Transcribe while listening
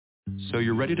So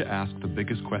you're ready to ask the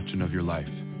biggest question of your life,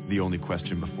 the only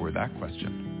question before that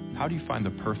question. How do you find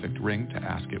the perfect ring to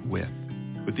ask it with?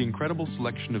 With the incredible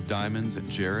selection of diamonds at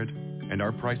Jared and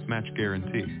our price match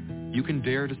guarantee, you can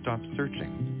dare to stop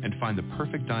searching and find the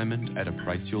perfect diamond at a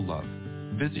price you'll love.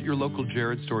 Visit your local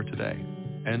Jared store today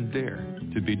and dare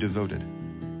to be devoted.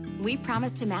 We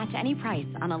promise to match any price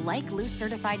on a like loose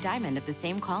certified diamond of the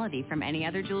same quality from any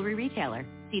other jewelry retailer.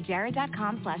 See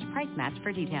jared.com/price match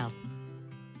for details.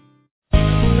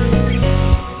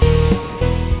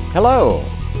 Hello,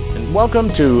 and welcome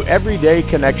to Everyday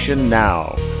Connection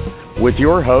Now with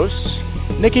your hosts,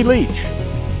 Nikki Leach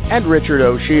and Richard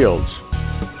O. Shields,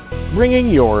 bringing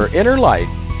your inner light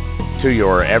to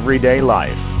your everyday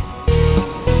life.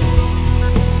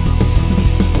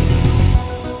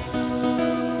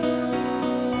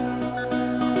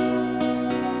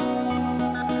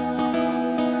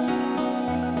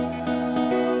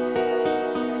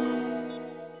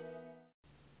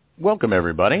 Welcome,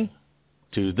 everybody,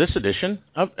 to this edition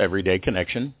of Everyday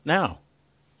Connection Now.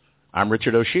 I'm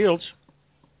Richard O. Shields,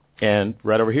 and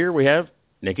right over here we have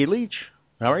Nikki Leach.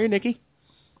 How are you, Nikki?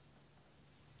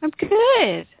 I'm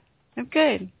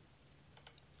good.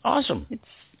 Awesome. It's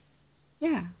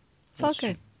all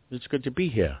good. It's good to be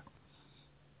here.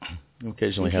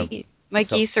 Occasionally my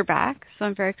geese are back, so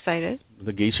I'm very excited.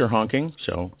 The geese are honking,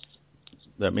 so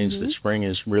that means that spring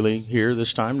is really here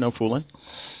this time. No fooling.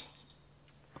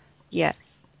 Yes.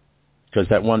 Because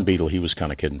that one beetle, he was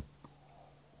kind of kidding.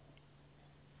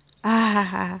 He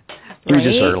was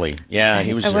just early. Yeah,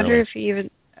 he was early. I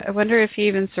wonder if he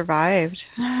even survived.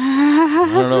 I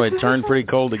don't know. It turned pretty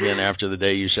cold again after the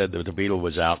day you said that the beetle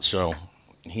was out, so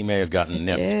he may have gotten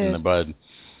nipped in the bud.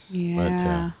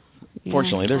 Yeah. But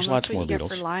fortunately, there's lots more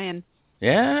beetles. For lying.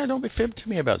 Yeah, don't be fib to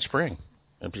me about spring,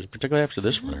 particularly after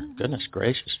this winter. Goodness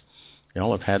gracious. You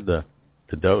all have had the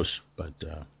dose, but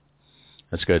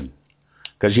that's good.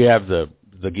 Because you have the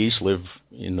geese live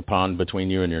in the pond between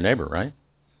you and your neighbor, right?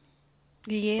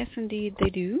 Yes, indeed,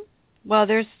 they do. Well,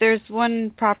 there's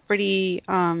one property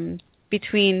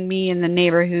between me and the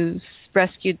neighbor who's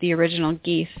rescued the original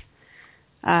geese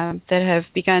that have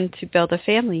begun to build a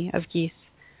family of geese.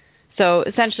 So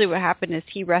essentially what happened is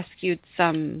he rescued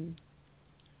some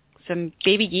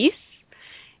baby geese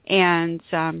and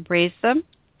raised them,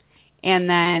 and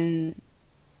then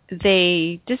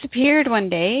they disappeared one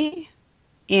day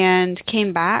and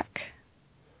came back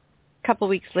a couple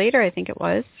weeks later, I think it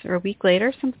was, or a week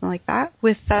later, something like that,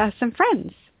 with some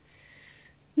friends,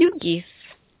 new geese.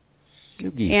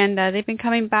 And they've been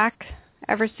coming back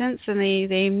ever since, and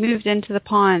they moved into the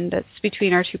pond that's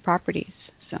between our two properties.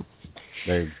 So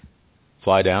they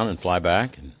fly down and fly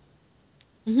back,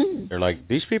 and they're like,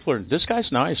 this guy's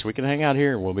nice. We can hang out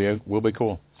here. We'll be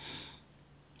cool.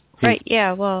 Right,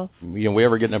 yeah, well... we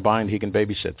ever get in a bind, he can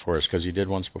babysit for us, because he did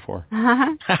once before.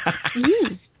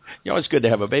 It's good to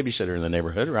have a babysitter in the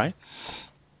neighborhood, right?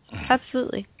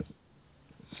 Absolutely.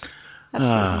 It's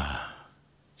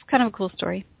kind of a cool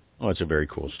story. Oh, it's a very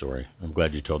cool story. I'm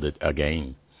glad you told it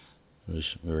again. It was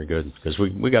very good, because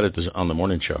we got it on the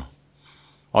morning show.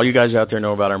 All you guys out there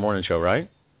know about our morning show, right?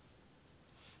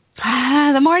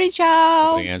 The morning show!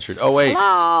 Somebody answered. Oh, wait.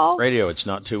 Hello. Radio, it's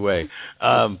not two-way.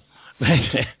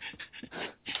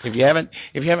 If you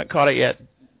haven't caught it yet,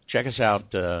 check us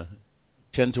out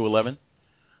 10 to 11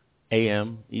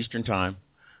 a.m. Eastern Time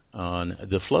on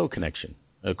the Flow Connection,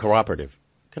 Cooperative.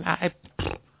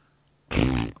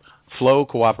 Flow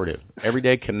Cooperative.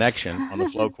 Everyday Connection on the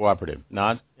Flow Cooperative,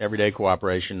 not Everyday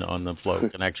Cooperation on the Flow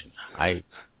Connection.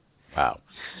 Wow.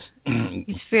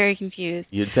 He's very confused.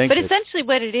 You'd think, but essentially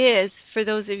what it is, for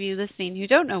those of you listening who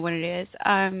don't know what it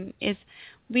is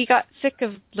we got sick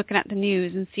of looking at the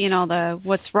news and seeing all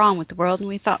what's wrong with the world, and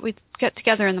we thought we'd get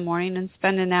together in the morning and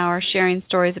spend an hour sharing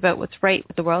stories about what's right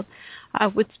with the world.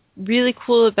 What's really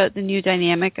cool about the new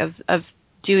dynamic of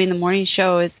doing the morning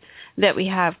show is that we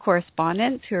have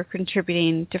correspondents who are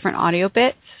contributing different audio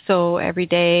bits. So every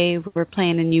day we're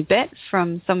playing a new bit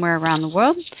from somewhere around the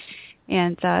world,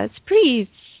 and it's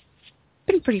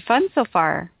been pretty fun so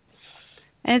far,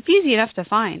 and it's easy enough to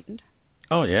find.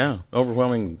 Oh, yeah.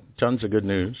 Overwhelming tons of good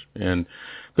news. And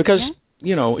because,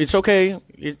 it's okay.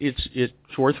 It's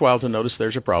worthwhile to notice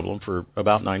there's a problem for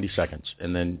about 90 seconds.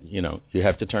 And then, you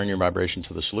have to turn your vibration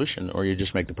to the solution, or you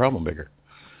just make the problem bigger.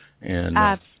 And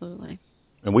absolutely.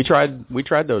 And we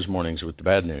tried those mornings with the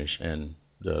bad news, and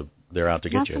they're out to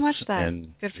get you. Not so much that.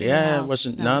 And good for it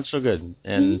wasn't not so good.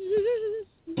 And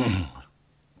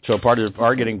so part of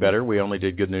our getting better, we only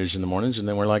did good news in the mornings, and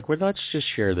then we're like, well, let's just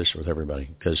share this with everybody,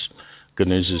 because good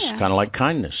news is kind of like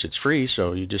kindness. It's free,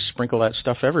 so you just sprinkle that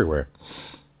stuff everywhere.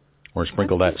 or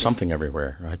sprinkle that something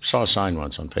everywhere. I saw a sign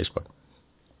once on Facebook.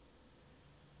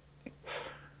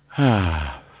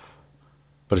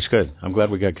 But it's good. I'm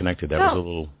glad we got connected. That was a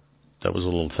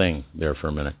little thing there for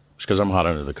a minute. It's because I'm hot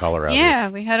under the collar out here. Yeah,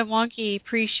 we had a wonky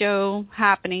pre-show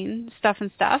happening, stuff,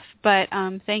 but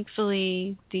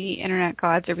thankfully the internet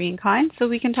gods are being kind, so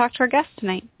we can talk to our guest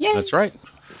tonight. Yay! That's right.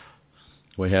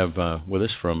 We have with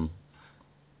us from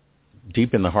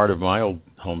deep in the heart of my old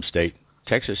home state,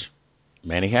 Texas,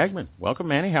 Manny Hagman. Welcome,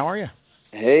 Manny. How are you?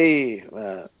 Hey,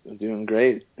 I'm doing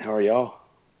great. How are y'all?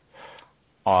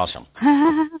 Awesome.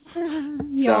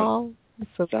 Y'all.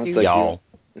 So sounds cute. like y'all.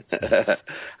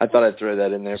 I thought I'd throw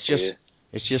that in there for you.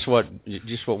 It's just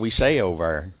what we say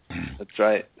over. That's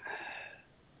right.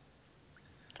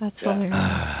 That's hilarious.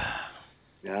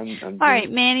 Yeah, I'm All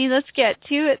right, Manny, let's get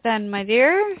to it then, my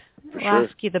dear. For We'll sure.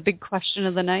 ask you the big question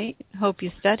of the night. Hope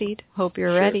you studied. Hope you're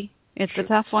Sure. ready. It's Sure. a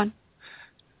tough one.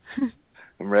 I'm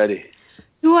ready.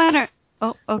 Who on earth?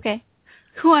 Oh, okay.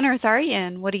 Who on earth are you,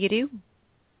 and what do you do?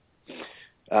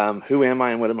 Who am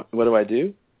I and what do I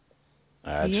do?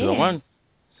 That's the one.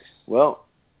 Well,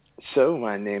 so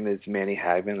my name is Manny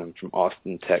Hagman. I'm from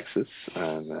Austin, Texas.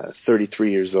 I'm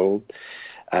 33 years old.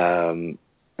 And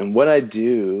what I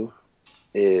do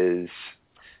is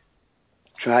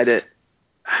I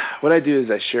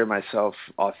share myself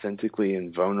authentically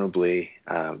and vulnerably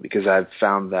because I've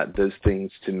found that those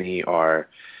things to me are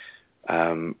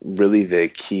really the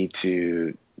key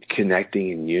to connecting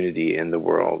in unity in the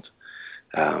world.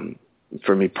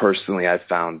 For me personally, I've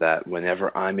found that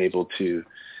whenever I'm able to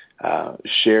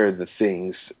share the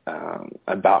things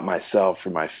about myself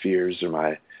or my fears or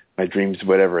my dreams,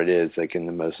 whatever it is, like in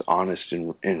the most honest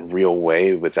and real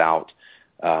way without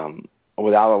a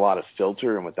lot of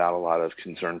filter and without a lot of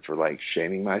concern for like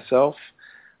shaming myself,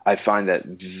 I find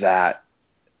that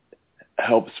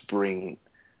helps bring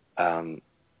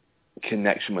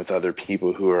connection with other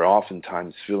people who are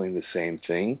oftentimes feeling the same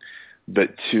thing, but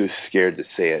too scared to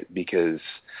say it because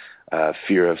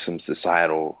fear of some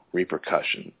societal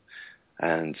repercussion.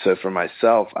 And so for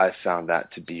myself, I found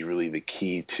that to be really the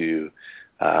key to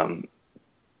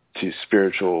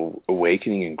spiritual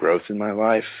awakening and growth in my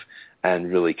life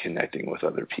and really connecting with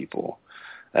other people.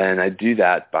 And I do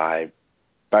that by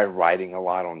writing a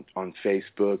lot on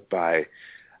Facebook, by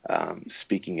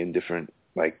speaking in different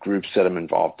like groups that I'm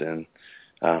involved in.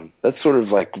 That's sort of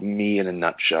like me in a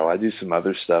nutshell. I do some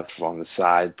other stuff on the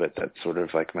side, but that's sort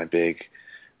of like my big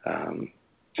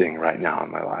thing right now in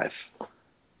my life.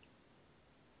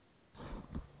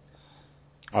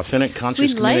 Authentic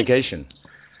conscious communication.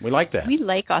 We like that. We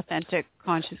like authentic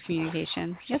conscious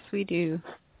communication. Yes, we do.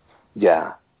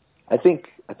 Yeah, I think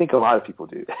a lot of people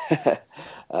do.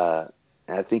 And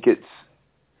I think it's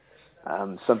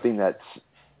something that's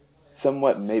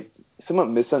somewhat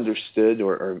misunderstood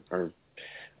or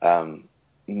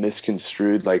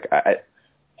misconstrued. Like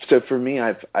so for me,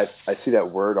 I see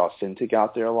that word authentic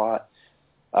out there a lot,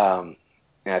 and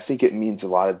I think it means a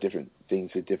lot of different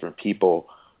things to different people.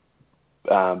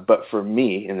 But for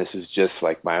me, and this is just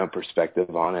like my own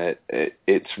perspective on it,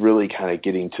 it's really kind of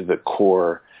getting to the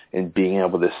core and being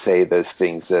able to say those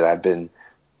things that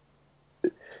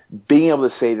being able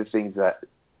to say the things that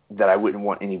I wouldn't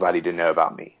want anybody to know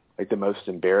about me. Like the most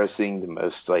embarrassing, the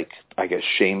most like, I guess,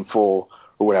 shameful,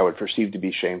 or what I would perceive to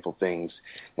be shameful things.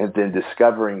 And then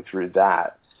discovering through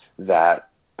that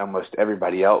almost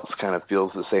everybody else kind of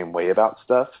feels the same way about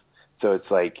stuff. So it's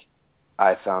like,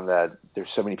 I found that there's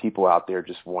so many people out there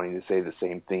just wanting to say the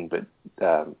same thing, but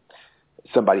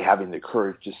somebody having the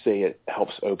courage to say it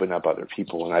helps open up other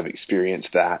people. And I've experienced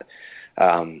that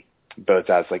both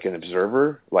as like an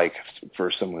observer, like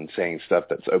for someone saying stuff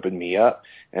that's opened me up,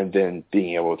 and then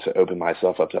being able to open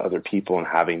myself up to other people and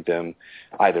having them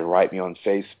either write me on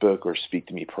Facebook or speak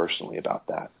to me personally about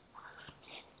that.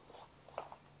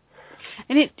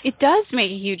 And it does make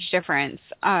a huge difference.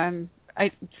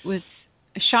 I was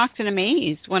shocked and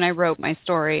amazed when I wrote my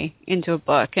story into a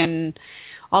book and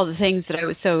all the things that I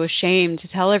was so ashamed to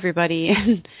tell everybody.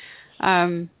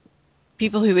 And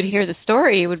people who would hear the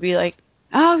story would be like,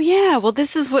 oh yeah, well this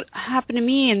is what happened to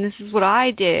me and this is what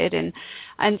I did. And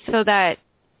so that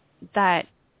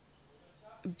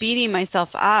beating myself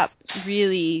up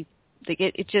really, like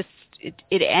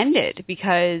it ended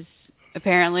because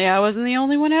apparently I wasn't the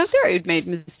only one out there who'd made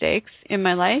mistakes in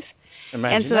my life.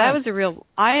 Imagine and so that was a real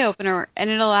eye-opener, and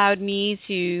it allowed me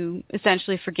to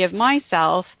essentially forgive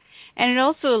myself, and it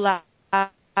also allowed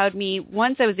me,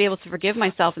 once I was able to forgive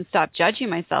myself and stop judging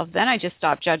myself, then I just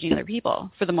stopped judging other people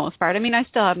for the most part. I mean, I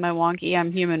still have my wonky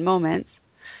I'm human moments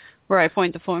where I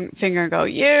point the finger and go,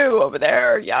 you over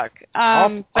there, yuck.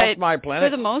 Off my planet.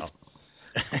 For the most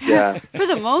Yeah. For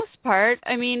the most part,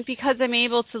 I mean, because I'm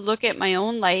able to look at my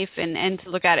own life and to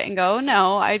look at it and go,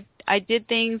 no, I did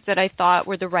things that I thought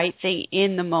were the right thing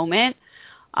in the moment.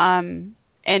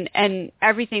 And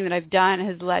everything that I've done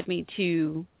has led me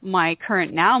to my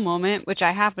current now moment, which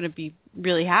I happen to be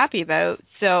really happy about.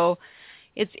 So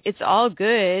it's all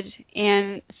good.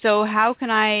 And so how can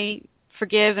I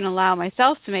forgive and allow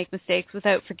myself to make mistakes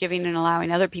without forgiving and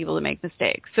allowing other people to make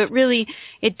mistakes? So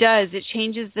it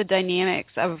changes the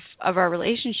dynamics of our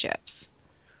relationships.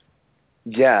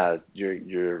 Yeah,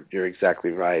 you're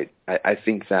exactly right. I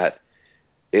think that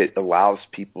it allows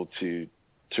people to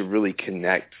really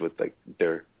connect with like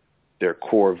their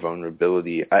core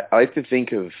vulnerability. I like to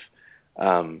think of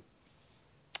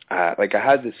like I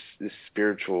had this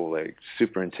spiritual, like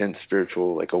super intense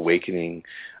spiritual like awakening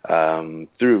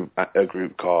through a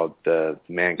group called the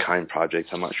Mankind Project.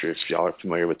 I'm not sure if y'all are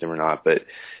familiar with them or not, but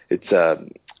it's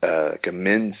like a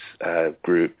men's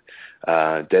group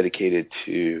dedicated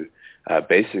to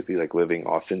basically like living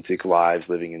authentic lives,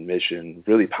 living in mission,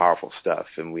 really powerful stuff.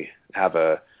 And we have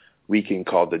a weekend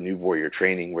called the New Warrior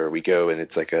Training where we go and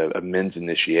it's like a men's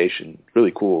initiation,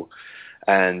 really cool.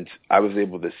 And I was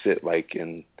able to sit like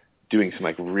in doing some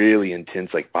like really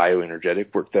intense like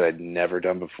bioenergetic work that I'd never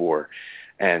done before.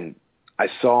 And I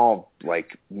saw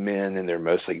like men in their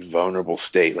most like vulnerable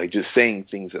state, like just saying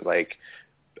things that like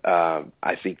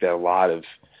I think that a lot of,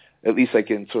 at least like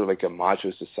in sort of like a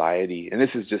macho society, and this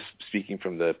is just speaking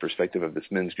from the perspective of this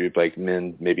men's group, like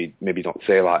men maybe don't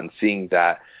say a lot, and seeing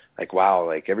that like, wow,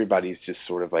 like everybody's just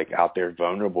sort of like out there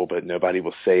vulnerable, but nobody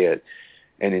will say it.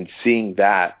 And in seeing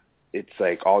that, it's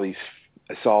like all these,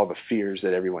 I saw the fears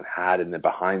that everyone had, and then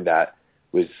behind that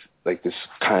was like this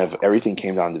kind of, everything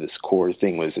came down to this core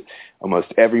thing, was almost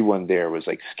everyone there was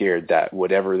like scared that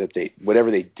whatever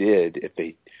they did, if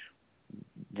they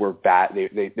were bad,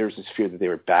 there's this fear that they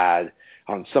were bad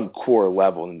on some core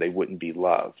level and they wouldn't be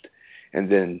loved.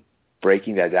 And then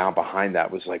breaking that down behind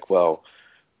that was like, well,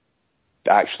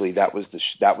 actually that was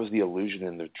the illusion,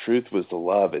 and the truth was the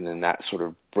love. And then that sort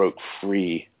of broke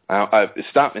free.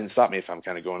 Stop me if I'm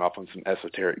kind of going off on some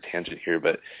esoteric tangent here,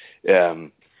 but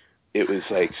it was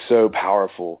like so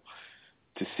powerful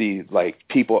to see like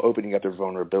people opening up their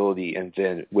vulnerability, and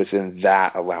then within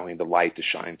that allowing the light to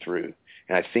shine through.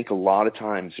 And I think a lot of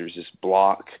times there's this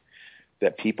block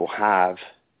that people have,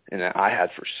 and that I had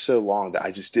for so long, that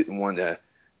I just didn't want to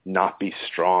not be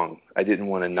strong. I didn't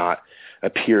want to not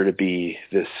appear to be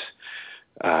this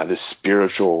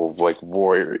spiritual like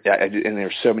warrior. And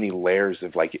there's so many layers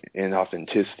of like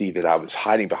inauthenticity that I was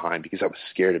hiding behind because I was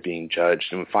scared of being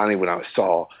judged. And finally, when I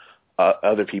saw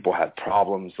other people had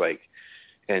problems, like,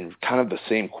 and kind of the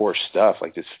same core stuff,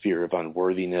 like this fear of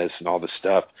unworthiness and all this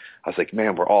stuff, I was like,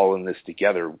 man, we're all in this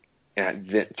together. And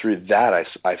then through that,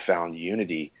 I found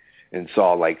unity, and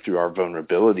saw like through our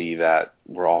vulnerability that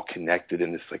we're all connected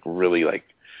in this like really like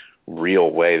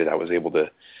real way that I was able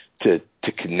to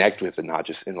connect with and not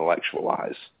just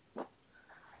intellectualize.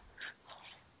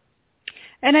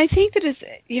 And I think that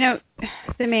it's,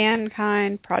 the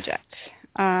Mankind Project.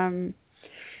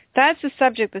 That's a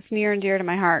subject that's near and dear to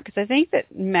my heart, because I think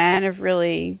that men have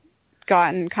really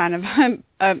gotten kind of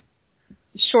a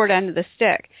short end of the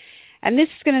stick. And this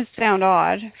is going to sound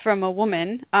odd from a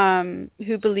woman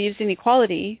who believes in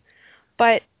equality,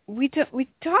 but we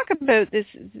talk about this,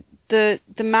 the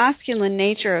masculine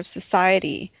nature of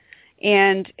society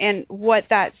and what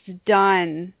that's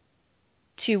done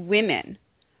to women.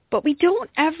 But we don't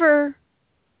ever,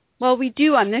 well, we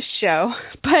do on this show,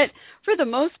 but for the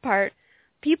most part,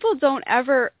 people don't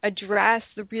ever address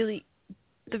the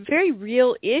very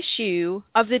real issue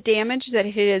of the damage that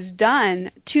it has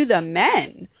done to the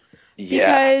men.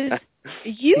 Yeah. Because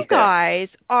you guys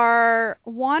are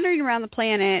wandering around the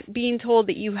planet being told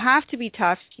that you have to be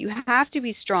tough, you have to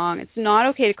be strong, it's not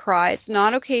okay to cry, it's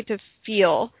not okay to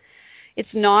feel,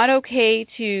 it's not okay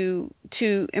to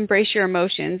embrace your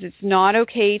emotions, it's not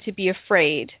okay to be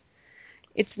afraid,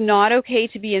 it's not okay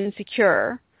to be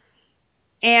insecure.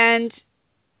 And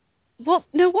well,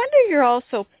 no wonder you're all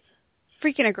so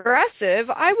freaking aggressive.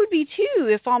 I would be too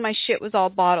if all my shit was all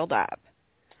bottled up.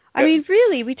 I mean,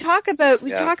 really, we talk about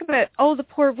oh, the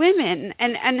poor women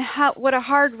and how what a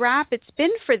hard rap it's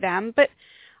been for them, but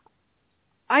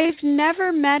I've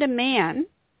never met a man.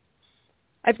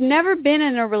 I've never been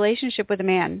in a relationship with a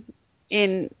man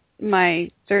in my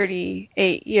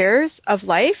 38 years of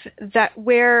life that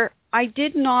where I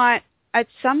did not at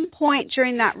some point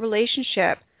during that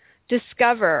relationship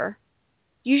discover,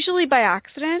 usually by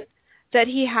accident, that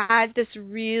he had this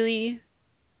really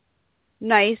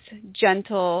nice,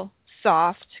 gentle,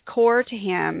 soft core to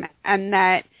him, and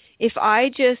that if I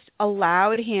just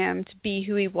allowed him to be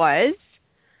who he was,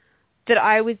 that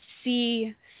I would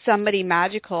see somebody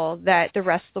magical that the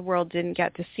rest of the world didn't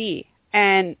get to see.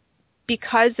 And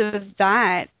because of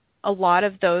that, a lot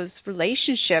of those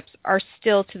relationships are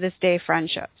still to this day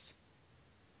friendships.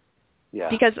 Yeah.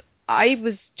 Because I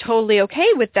was totally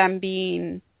okay with them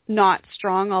being not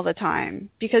strong all the time,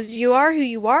 because you are who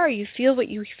you are. You feel what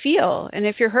you feel. And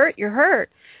if you're hurt, you're hurt.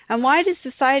 And why does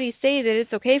society say that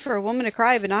it's okay for a woman to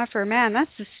cry but not for a man?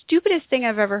 That's the stupidest thing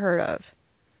I've ever heard of.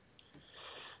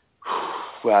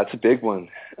 Well, that's a big one.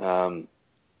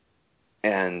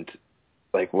 And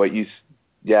like what you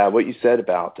said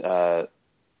about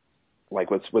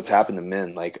like what's happened to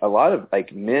men. Like a lot of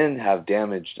like men have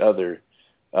damaged other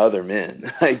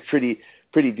men like pretty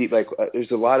deep. Like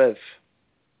there's a lot of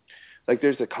like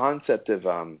there's a concept of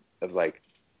like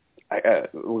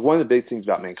one of the big things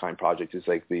about Mankind Project is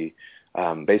like the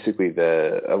basically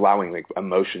the allowing like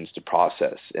emotions to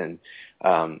process. And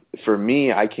for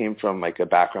me, I came from like a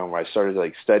background where I started to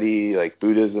like study like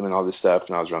Buddhism and all this stuff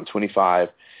when I was around 25,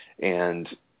 and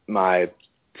my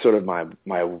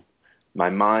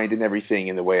mind and everything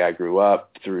and the way I grew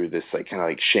up through this like kind of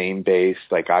like shame-based,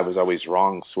 like I was always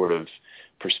wrong sort of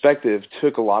perspective,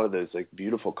 took a lot of those like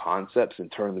beautiful concepts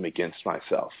and turned them against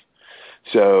myself.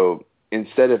 So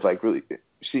instead of like really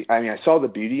I saw the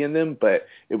beauty in them, but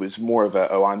it was more of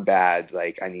I'm bad.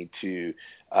 Like I need to,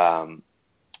 I'm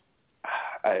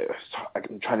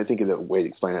trying to think of the way to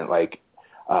explain it. Like,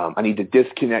 I need to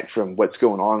disconnect from what's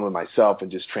going on with myself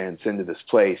and just transcend to this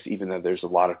place, even though there's a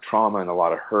lot of trauma and a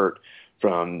lot of hurt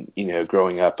from,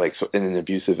 growing up like in an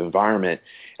abusive environment.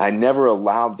 I never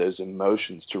allowed those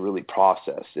emotions to really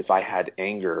process. If I had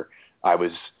anger, it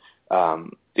was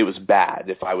bad.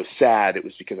 If I was sad, it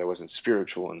was because I wasn't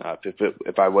spiritual enough.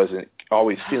 If I wasn't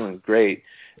always feeling great,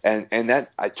 and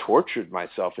that I tortured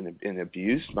myself and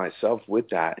abused myself with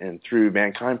that. And through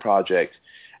Mankind Project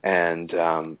and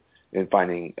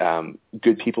finding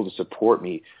good people to support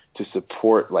me, to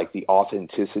support like the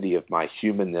authenticity of my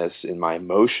humanness and my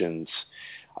emotions,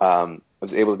 I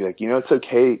was able to be like, it's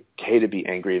okay to be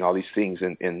angry and all these things,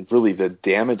 and really the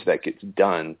damage that gets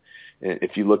done.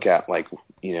 If you look at like,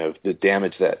 the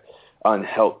damage that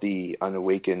unhealthy,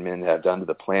 unawakened men have done to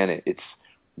the planet, it's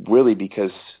really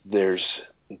because there's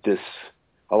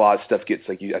a lot of stuff gets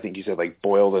like I think you said, like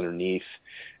boiled underneath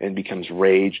and becomes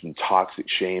rage and toxic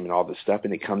shame and all this stuff.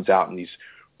 And it comes out in these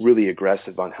really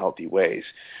aggressive, unhealthy ways.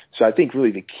 So I think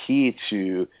really the key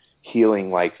to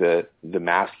healing like the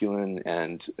masculine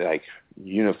and like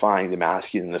unifying the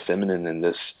masculine and the feminine in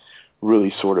this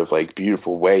really sort of like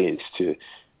beautiful way is to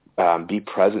be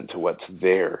present to what's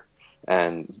there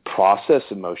and process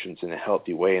emotions in a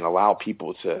healthy way and allow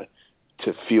people to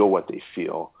feel what they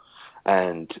feel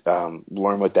and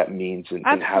learn what that means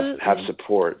and have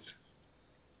support.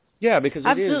 Yeah, because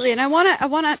absolutely. And I want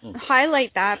to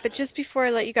highlight that, but just before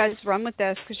I let you guys run with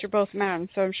this, because you're both men,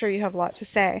 so I'm sure you have a lot to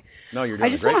say. No, you're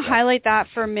doing I just want to highlight that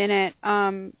for a minute.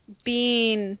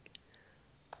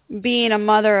 Being a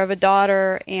mother of a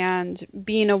daughter and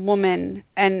being a woman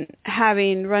and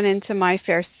having run into my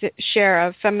fair share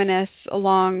of feminists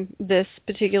along this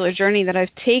particular journey that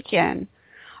I've taken,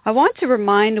 I want to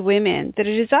remind women that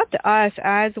it is up to us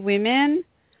as women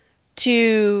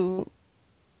to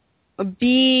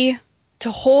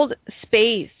hold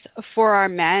space for our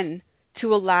men,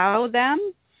 to allow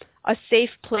them a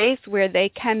safe place where they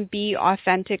can be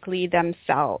authentically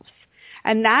themselves.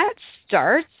 And that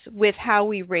starts with how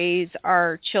we raise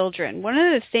our children. One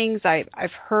of the things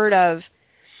I've heard of,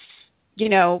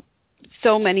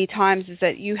 so many times is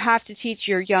that you have to teach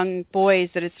your young boys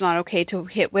that it's not okay to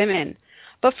hit women.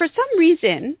 But for some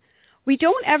reason, we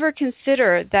don't ever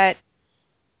consider that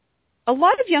a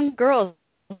lot of young girls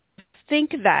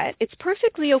think that it's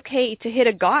perfectly okay to hit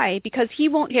a guy because he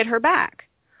won't hit her back.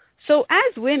 So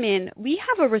as women, we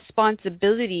have a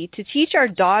responsibility to teach our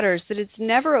daughters that it's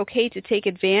never okay to take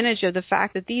advantage of the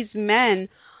fact that these men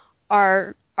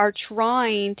are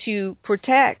trying to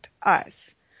protect us.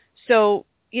 So,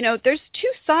 there's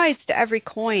two sides to every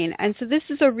coin. And so this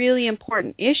is a really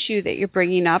important issue that you're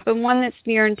bringing up, and one that's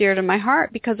near and dear to my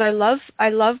heart, because I love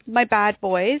my bad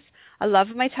boys. I love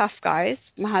my tough guys.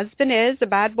 My husband is a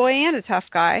bad boy and a tough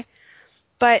guy,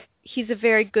 but he's a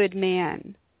very good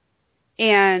man.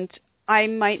 And I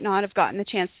might not have gotten the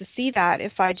chance to see that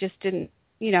if I just didn't,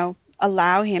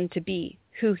 allow him to be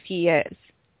who he is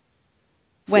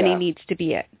when he needs to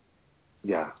be it.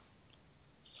 Yeah.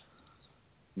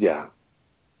 Yeah.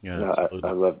 Yeah, no,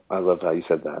 I love how you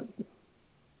said that.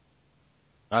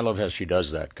 I love how she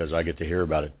does that because I get to hear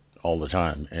about it all the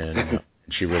time, and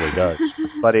she really does.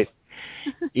 But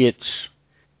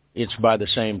it's by the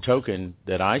same token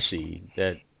that I see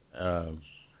that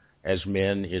as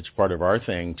men, it's part of our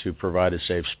thing to provide a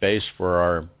safe space for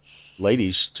our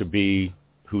ladies to be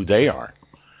who they are,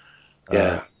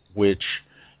 which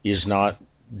is not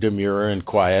demure and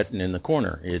quiet and in the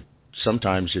corner. It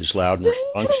sometimes is loud and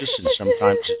rambunctious, and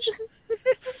sometimes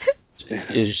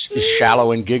is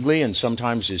shallow and giggly, and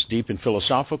sometimes is deep and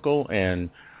philosophical, and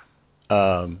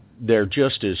they're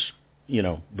just as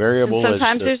variable. And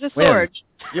sometimes as there's a sword.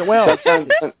 Yeah, well,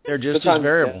 they're just as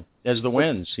variable as the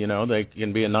winds. They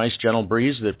can be a nice gentle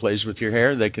breeze that plays with your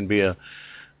hair. They can be a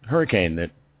hurricane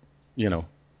that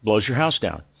blows your house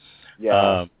down.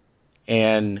 Yeah.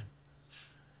 And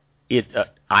it,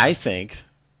 I think,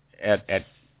 at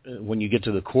when you get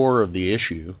to the core of the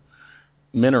issue,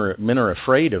 men are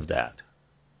afraid of that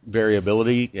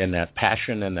variability and that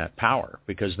passion and that power,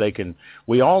 because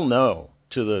we all know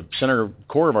to the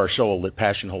core of our soul that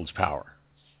passion holds power.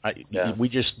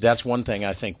 That's one thing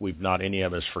I think we've not any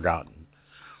of us forgotten,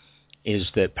 is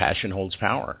that passion holds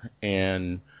power.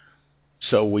 And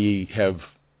so we have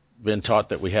been taught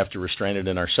that we have to restrain it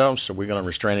in ourselves, so we're going to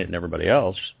restrain it in everybody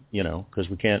else, because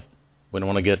we don't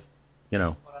want to get,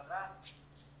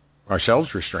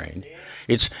 ourselves restrained.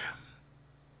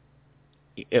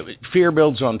 Fear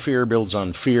builds on fear builds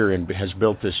on fear, and has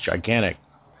built this gigantic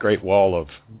great wall of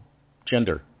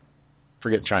gender.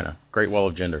 Forget China. Great wall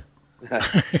of gender.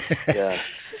 Yeah.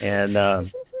 And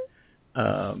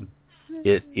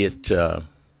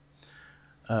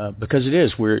because it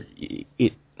is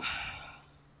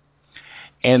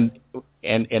and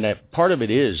a part of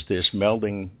it is this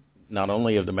melding not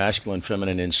only of the masculine and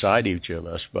feminine inside each of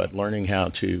us, but learning how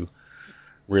to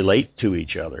relate to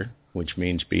each other, which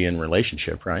means be in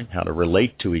relationship, right? How to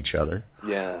relate to each other.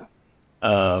 Yeah.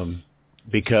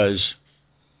 Because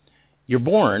you're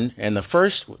born, and the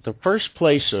first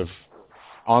place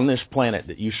on this planet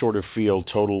that you sort of feel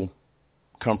total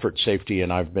comfort, safety,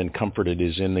 and I've been comforted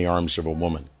is in the arms of a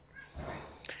woman.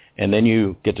 And then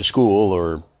you get to school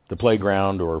or the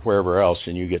playground or wherever else,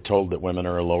 and you get told that women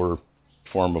are a lower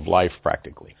form of life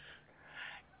practically.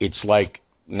 It's like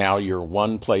now your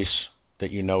one place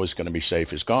that is going to be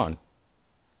safe is gone.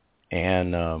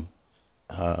 And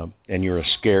you're a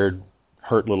scared,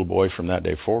 hurt little boy from that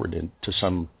day forward, and to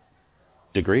some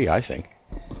degree, I think.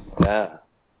 Yeah.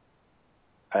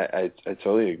 I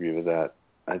totally agree with that.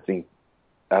 I think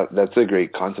that's a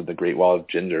great concept, the Great Wall of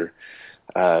Gender,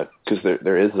 because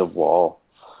there is a wall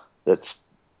that's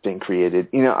been created.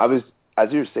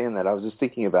 As you were saying that, I was just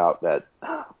thinking about that,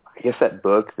 I guess that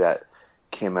book that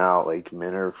came out, like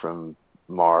Men Are From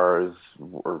Mars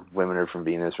or Women Are From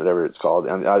Venus, whatever it's called.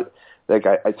 I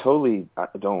totally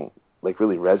don't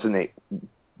really resonate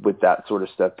with that sort of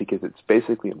stuff, because it's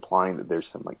basically implying that there's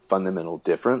some fundamental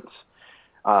difference.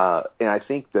 And I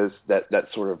think that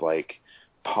sort of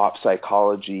pop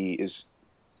psychology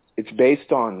it's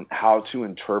based on how to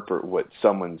interpret what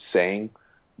someone's saying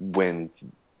when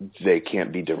they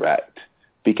can't be direct.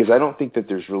 Because I don't think that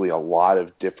there's really a lot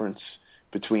of difference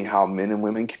between how men and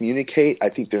women communicate. I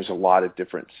think there's a lot of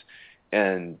difference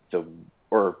in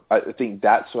I think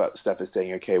that stuff is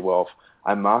saying, okay, well, if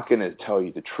I'm not going to tell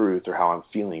you the truth or how I'm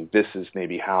feeling, this is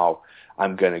maybe how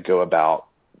I'm going to go about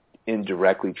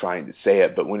indirectly trying to say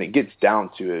it. But when it gets down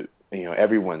to it,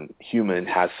 everyone human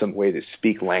has some way to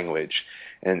speak language,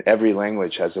 and every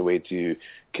language has a way to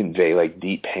convey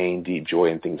deep pain, deep joy,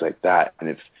 and things like that. And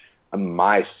if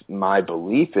my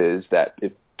belief is that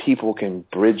if people can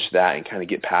bridge that and kind of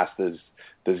get past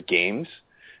those games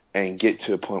and get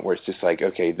to a point where it's just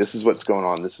okay, this is what's going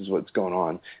on, this is what's going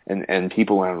on, and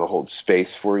people learn to hold space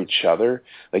for each other,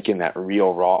 in that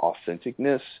real, raw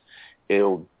authenticness,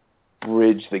 it'll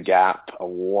bridge the gap a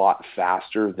lot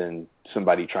faster than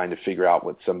somebody trying to figure out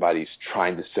what somebody's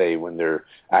trying to say when they're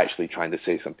actually trying to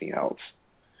say something else.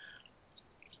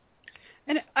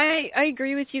 And I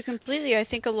agree with you completely. I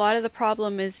think a lot of the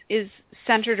problem is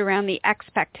centered around the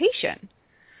expectation,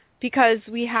 because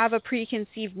we have a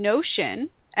preconceived notion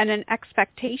and an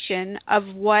expectation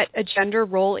of what a gender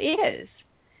role is.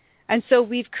 And so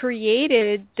we've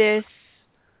created this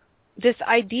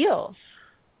ideal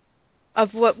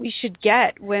of what we should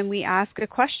get when we ask a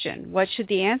question. What should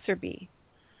the answer be?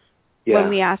 Yeah. When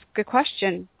we ask a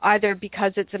question, either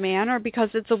because it's a man or because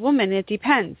it's a woman, it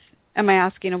depends. Am I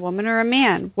asking a woman or a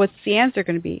man? What's the answer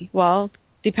going to be? Well,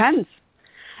 depends.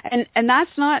 And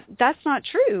that's not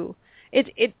true.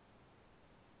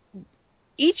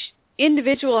 Each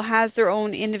individual has their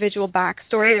own individual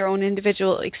backstory, their own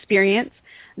individual experience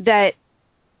that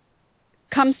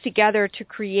comes together to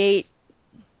create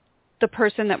the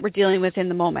person that we're dealing with in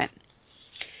the moment.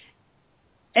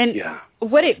 And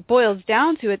what it boils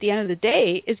down to at the end of the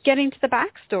day is getting to the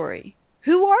backstory.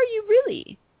 Who are you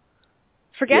really?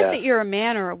 Forget that you're a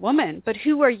man or a woman, but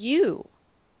who are you?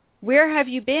 Where have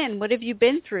you been? What have you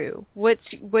been through? What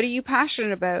are you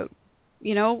passionate about?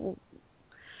 You know,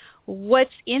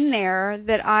 what's in there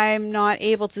that I'm not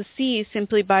able to see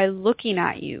simply by looking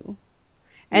at you?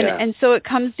 And so it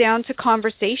comes down to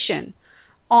conversation.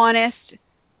 Honest,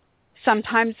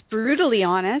 sometimes brutally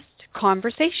honest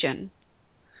conversation.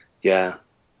 Yeah.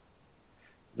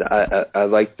 I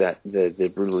like that,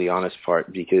 the brutally honest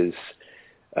part, because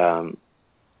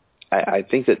I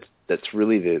think that's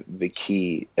really the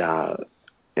key,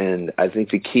 and I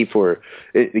think the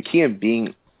key in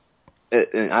being,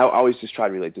 and I always just try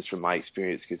to relate this from my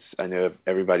experience, because I know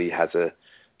everybody has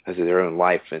their own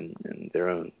life and their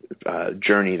own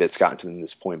journey that's gotten to them to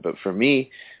this point. But for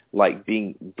me, like,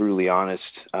 being brutally honest,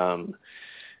 I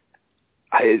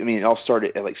mean, it all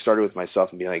started with myself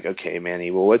and being like, okay,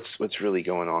 Manny, well, what's really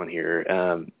going on here?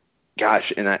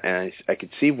 Gosh, and I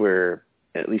could see where,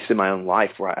 at least in my own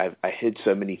life, where I hid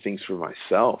so many things from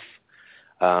myself,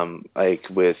 like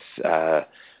with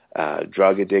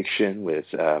drug addiction, with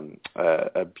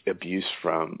abuse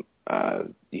from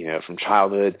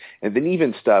childhood, and then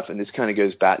even stuff, and this kind of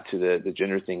goes back to the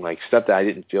gender thing, like stuff that I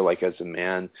didn't feel like as a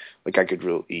man, like I could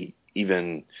really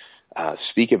even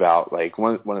speak about. Like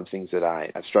one of the things that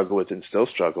I struggle with and still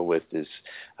struggle with is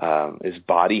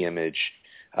body image.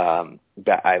 I've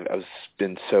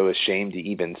been so ashamed to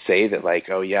even say that, like,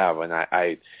 oh yeah, when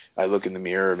I look in the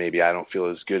mirror, maybe I don't feel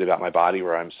as good about my body,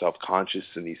 or I'm self-conscious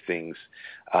in these things.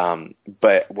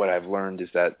 But what I've learned is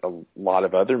that a lot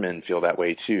of other men feel that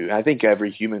way too. And I think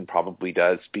every human probably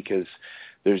does, because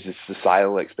there's this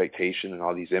societal expectation and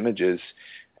all these images,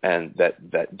 and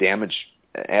that damage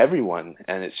everyone.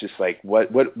 And it's just like,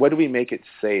 what do we make it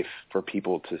safe for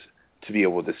people to be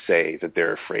able to say that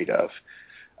they're afraid of?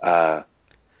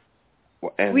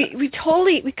 And we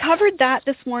covered that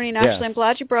this morning, actually. Yeah. I'm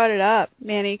glad you brought it up,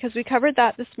 Manny, because we covered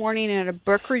that this morning in a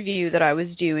book review that I was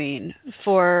doing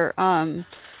for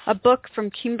a book from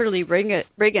Kimberly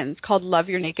Riggins called Love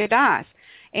Your Naked Ass.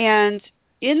 And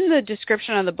in the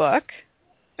description of the book,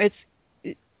 it's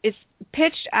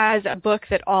pitched as a book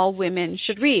that all women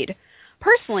should read.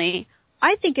 Personally,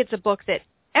 I think it's a book that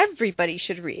everybody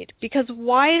should read, because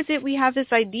why is it we have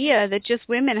this idea that just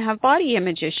women have body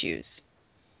image issues?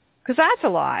 Because that's a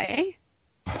lie.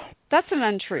 That's an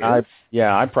untruth.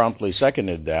 I promptly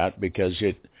seconded that, because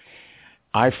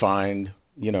I find,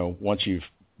 once you've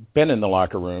been in the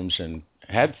locker rooms and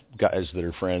had guys that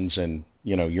are friends, and,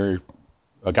 you're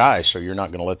a guy, so you're not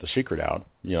going to let the secret out.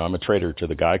 I'm a traitor to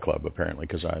the guy club, apparently,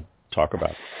 because I talk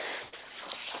about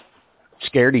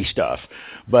scaredy stuff.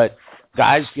 But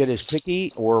guys get as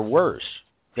picky or worse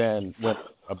than when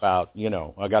about,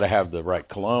 I got to have the right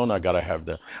cologne.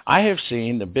 I have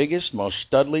seen the biggest, most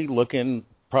studly looking,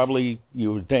 probably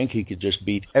you would think he could just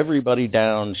beat everybody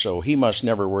down, so he must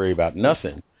never worry about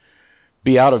nothing,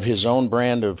 be out of his own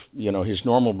brand of, his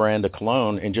normal brand of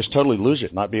cologne, and just totally lose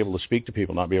it, not be able to speak to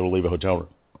people, not be able to leave a hotel room.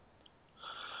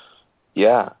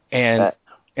 Yeah. And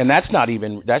that's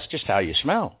that's just how you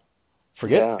smell.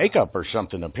 Forget makeup or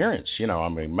something, appearance, I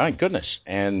mean, my goodness.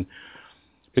 And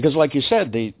because, like you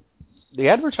said, the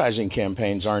advertising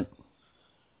campaigns aren't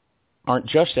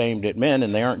just aimed at men,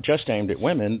 and they aren't just aimed at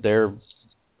women. They're,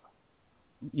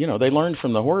 they learned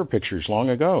from the horror pictures long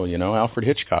ago, Alfred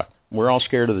Hitchcock. We're all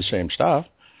scared of the same stuff.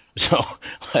 So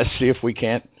let's see if we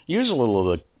can't use a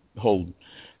little of the whole,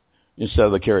 instead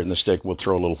of the carrot and the stick, we'll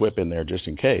throw a little whip in there just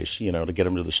in case, to get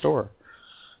them to the store.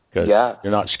 Because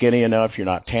you're not skinny enough, you're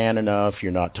not tan enough,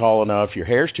 you're not tall enough, your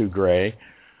hair's too gray.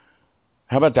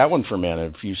 How about that one for men?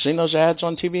 Have you seen those ads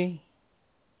on TV?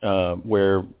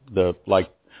 Where the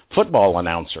football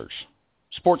announcers,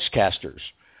 sportscasters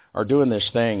are doing this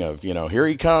thing of, here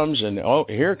he comes, and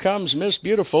here comes Miss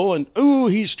Beautiful, and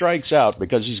he strikes out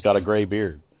because he's got a gray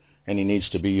beard, and he needs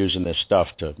to be using this stuff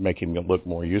to make him look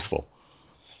more youthful.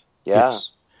 Yeah.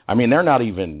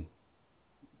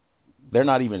 They're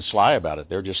not even sly about it.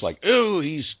 They're just like,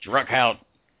 he's struck out.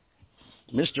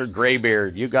 Mr.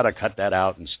 Graybeard, you got to cut that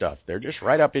out and stuff. They're just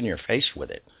right up in your face with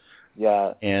it.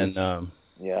 Yeah. And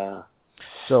yeah.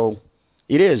 So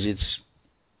it's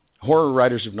horror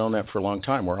writers have known that for a long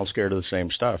time. We're all scared of the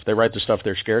same stuff. They write the stuff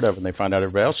they're scared of, and they find out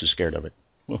everybody else is scared of it.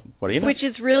 What do you know? Which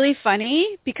is really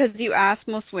funny, because you ask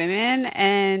most women,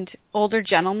 and older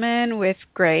gentlemen with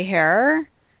gray hair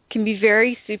can be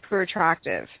very super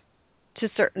attractive to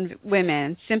certain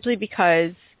women, simply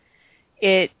because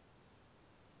it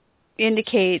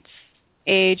indicates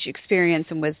age, experience,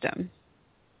 and wisdom.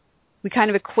 We kind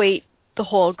of equate the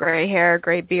whole gray hair,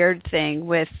 gray beard thing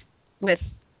with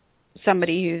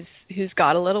somebody who's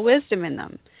got a little wisdom in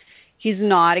them. He's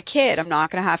not a kid. I'm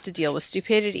not going to have to deal with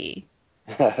stupidity.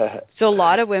 So a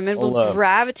lot of women will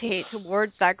gravitate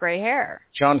towards that gray hair.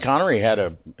 Sean Connery had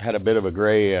a bit of a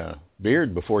gray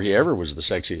beard before he ever was the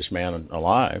sexiest man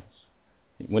alive.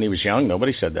 When he was young,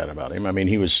 nobody said that about him. I mean,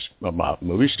 he was a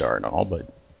movie star and all,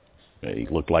 but he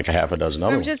looked like a half a dozen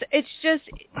other ones. It's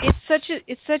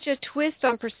such a twist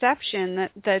on perception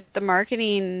that the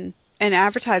marketing and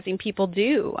advertising people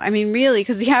do. I mean, really,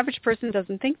 because the average person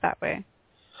doesn't think that way.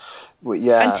 Well,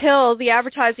 yeah. Until the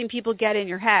advertising people get in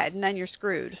your head, and then you're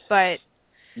screwed. But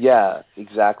yeah,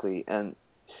 exactly. And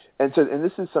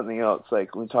this is something else.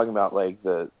 Like when talking about like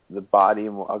the body,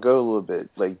 and I'll go a little bit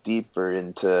like deeper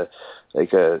into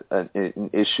like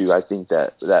an issue. I think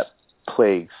that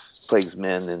plagues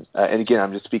men, and again,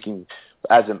 I'm just speaking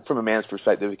from a man's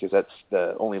perspective because that's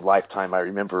the only lifetime I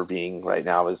remember being right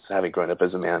now is having grown up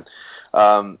as a man.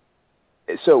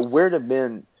 So where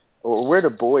do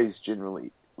boys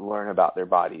generally learn about their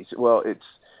bodies? Well, it's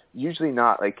usually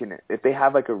not like if they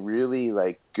have like a really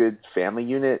like good family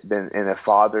unit, then and a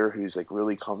father who's like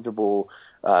really comfortable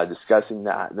discussing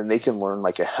that, then they can learn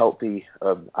like a healthy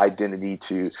identity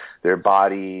to their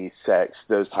body, sex,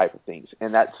 those type of things,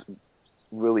 and that's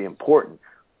really important.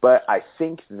 But I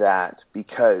think that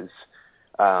because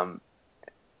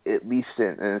at least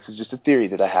and this is just a theory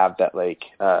that I have, that like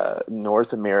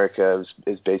North America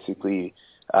is basically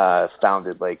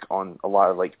founded like on a lot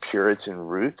of like Puritan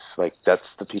roots. Like that's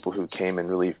the people who came and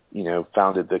really,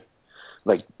 founded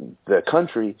the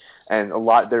country, and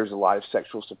there's a lot of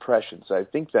sexual suppression. So I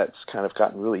think that's kind of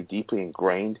gotten really deeply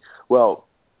ingrained. Well,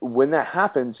 when that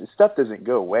happens, stuff doesn't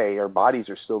go away. Our bodies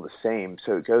are still the same,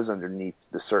 so it goes underneath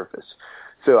the surface.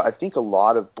 So I think a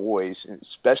lot of boys,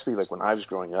 especially like when I was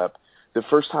growing up, the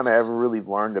first time I ever really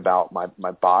learned about my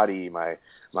body, my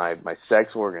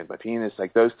sex organs, my penis,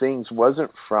 like those things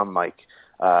wasn't from like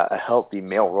a healthy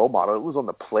male role model. It was on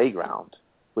the playground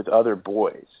with other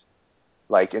boys,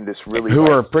 like in this really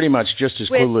who are pretty much just as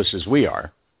clueless as we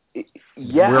are.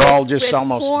 Yeah, we're all just with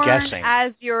almost porn guessing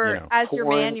as your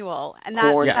manual, and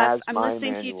that's I'm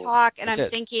listening to you talk, and I'm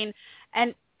thinking,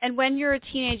 and when you're a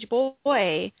teenage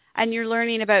boy and you're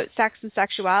learning about sex and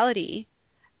sexuality,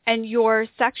 and your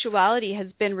sexuality has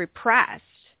been repressed,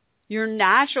 your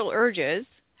natural urges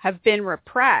have been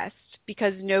repressed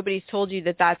because nobody's told you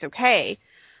that that's okay,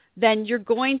 then you're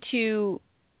going to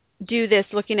do this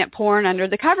looking at porn under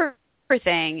the cover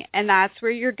thing, and that's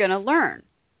where you're going to learn.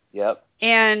 Yep.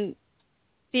 And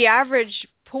the average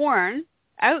porn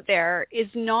out there is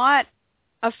not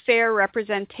a fair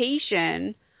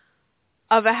representation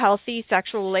of a healthy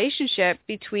sexual relationship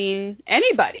between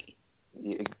anybody.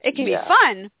 It can be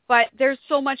fun, but there's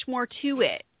so much more to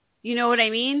it. You know what I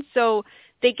mean? So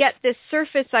they get this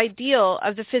surface ideal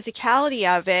of the physicality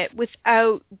of it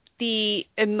without the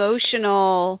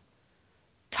emotional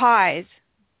ties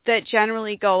that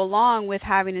generally go along with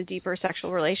having a deeper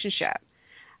sexual relationship.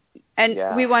 And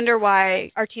we wonder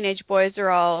why our teenage boys are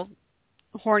all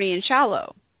horny and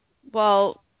shallow.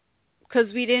 Well,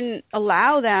 because we didn't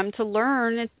allow them to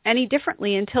learn any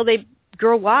differently until they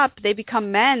grow up, they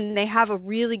become men, they have a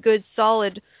really good,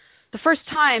 solid, the first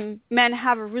time men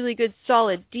have a really good,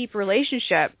 solid, deep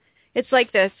relationship, it's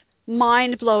like this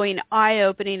mind-blowing,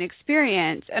 eye-opening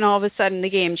experience, and all of a sudden the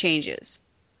game changes.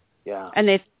 Yeah. And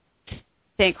they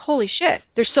think, holy shit,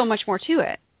 there's so much more to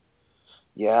it.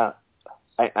 Yeah.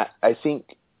 I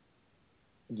think,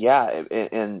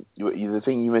 and the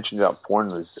thing you mentioned about porn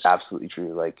was absolutely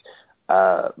true. Like,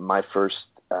 my first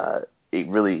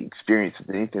really experience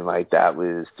with anything like that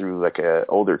was through like a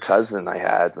older cousin I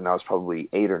had when I was probably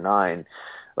 8 or 9,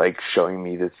 like showing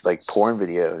me this like porn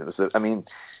video. And it was,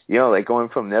 like going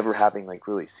from never having like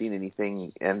really seen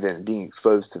anything and then being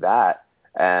exposed to that,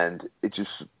 and it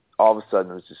just all of a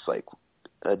sudden was just like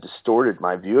distorted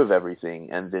my view of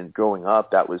everything. And then growing up,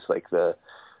 that was like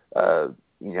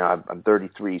I'm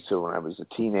 33, so when I was a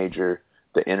teenager,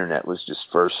 the internet was just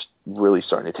first really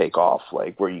starting to take off,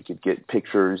 like where you could get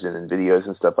pictures and videos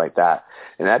and stuff like that.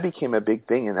 And that became a big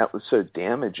thing, and that was so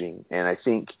damaging. And I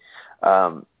think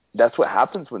that's what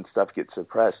happens when stuff gets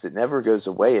suppressed. It never goes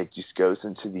away. It just goes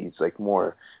into these like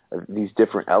more these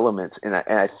different elements. And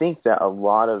I think that a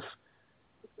lot of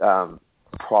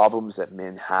problems that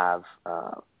men have,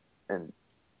 and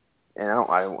I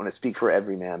don't want to speak for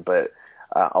every man, but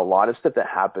a lot of stuff that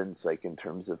happens like in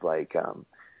terms of like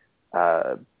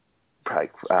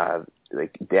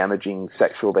damaging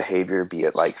sexual behavior, be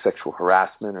it like sexual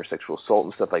harassment or sexual assault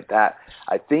and stuff like that.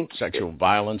 I think sexual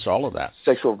violence, all of that.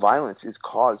 Sexual violence is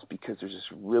caused because there's this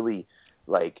really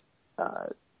like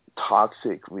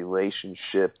toxic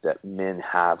relationship that men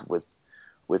have with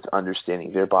with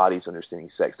understanding their bodies, understanding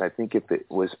sex. And I think if it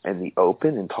was in the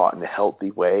open and taught in a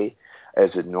healthy way as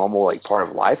a normal like part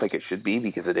of life, like it should be,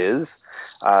 because it is,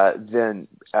 then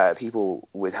people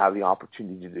would have the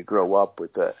opportunity to grow up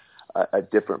with a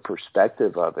different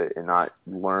perspective of it and not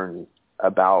learn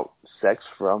about sex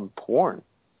from porn.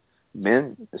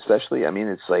 Men, especially. I mean,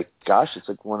 it's like, gosh, it's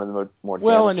like one of the more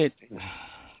well, and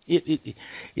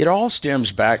it all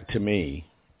stems back to me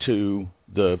to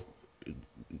the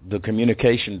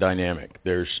communication dynamic.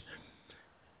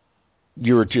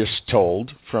 You're just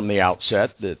told from the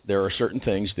outset that there are certain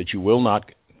things that you will not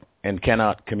and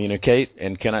cannot communicate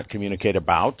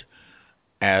about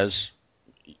as,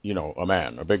 you know, a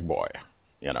man, a big boy.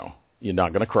 You know, you're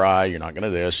not going to cry, you're not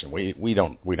going to this, and we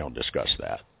don't discuss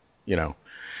that, you know.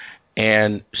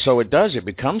 And so it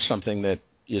becomes something that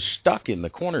is stuck in the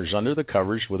corners under the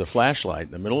covers with a flashlight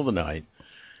in the middle of the night.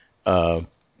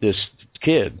 This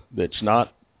kid that's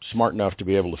not smart enough to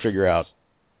be able to figure out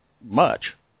much,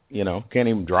 you know, can't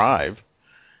even drive,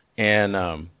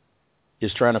 and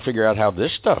is trying to figure out how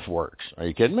this stuff works. Are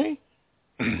you kidding me?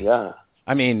 Yeah.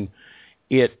 I mean,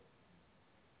 it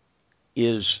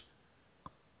is,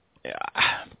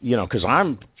 you know, because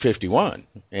I'm 51,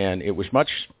 and it was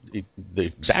the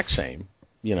exact same,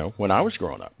 you know, when I was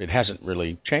growing up. It hasn't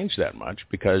really changed that much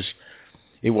because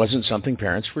it wasn't something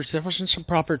there wasn't some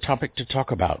proper topic to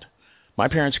talk about. My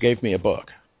parents gave me a book.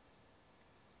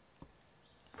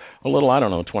 A little,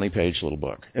 20-page little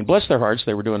book. And bless their hearts,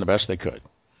 they were doing the best they could.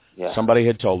 Yeah. Somebody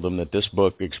had told them that this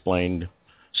book explained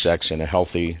sex in a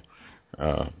healthy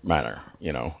manner,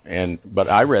 you know. But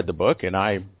I read the book, and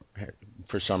I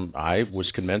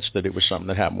was convinced that it was something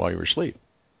that happened while you were asleep.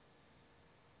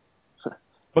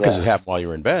 Because it happened while you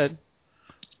were in bed.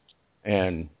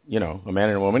 And, you know, a man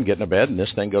and a woman get in a bed, and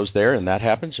this thing goes there, and that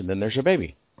happens, and then there's a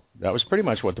baby. That was pretty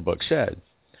much what the book said.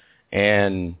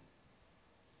 And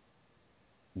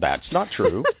that's not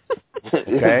true.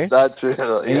 Okay? It's not true.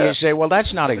 Yeah. And you say, well,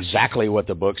 that's not exactly what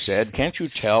the book said. Can't you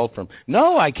tell from...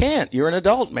 No, I can't. You're an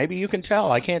adult. Maybe you can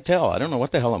tell. I can't tell. I don't know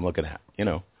what the hell I'm looking at, you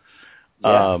know.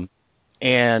 Yeah.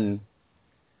 And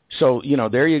so, you know,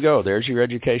 there you go. There's your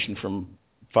education from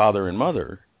father and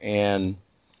mother. And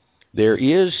there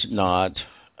is not,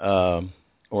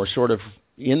 or sort of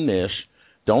in this,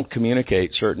 don't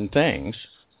communicate certain things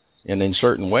and in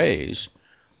certain ways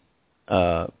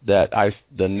that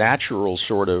the natural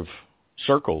sort of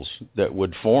circles that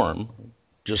would form,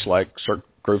 just like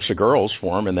groups of girls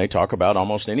form and they talk about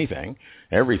almost anything,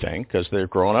 everything, because they're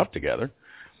growing up together,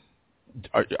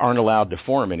 aren't allowed to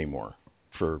form anymore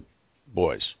for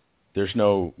boys. There's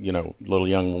no, you know, little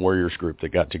young warriors group that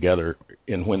got together,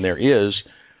 and when there is,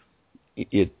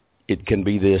 it can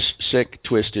be this sick,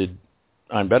 twisted,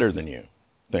 I'm better than you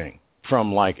thing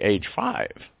from like age 5.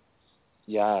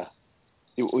 Yeah.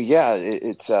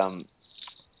 It's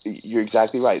you're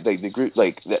exactly right. Like the group,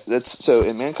 like that's so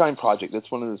in Mankind Project. That's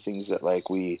one of the things that like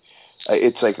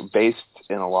it's like based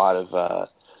in a lot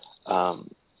of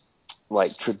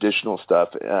like traditional stuff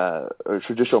or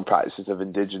traditional practices of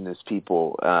indigenous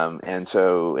people. And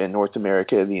so in North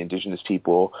America, the indigenous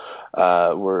people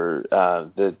were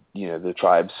the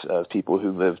tribes of people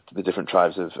who lived, the different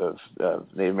tribes of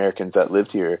Native Americans that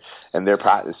lived here and their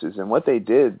practices. And what they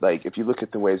did, like if you look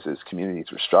at the ways those communities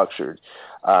were structured,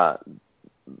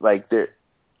 like their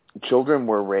children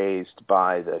were raised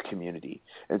by the community.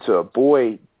 And so a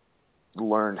boy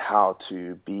learned how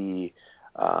to be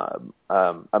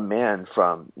a man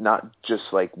from not just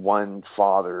like one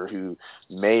father who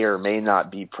may or may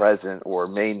not be present or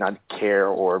may not care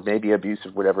or may be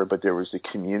abusive, whatever, but there was a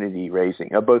community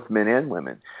raising of both men and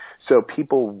women. So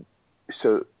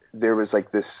there was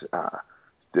like this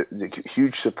the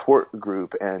huge support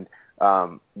group, and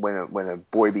when a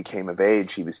boy became of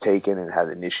age, he was taken and had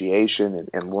initiation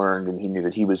and learned, and he knew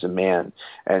that he was a man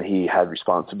and he had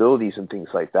responsibilities and things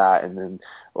like that. And then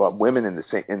women in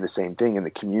the same thing, and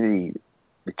the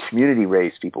community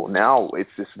raised people. Now it's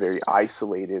this very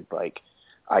isolated like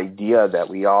idea that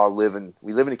we live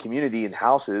in a community in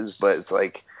houses, but it's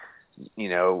like, you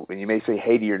know, and you may say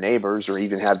hey to your neighbors or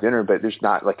even have dinner, but there's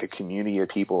not like a community of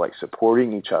people like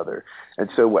supporting each other. And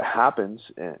so what happens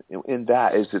in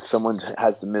that is that someone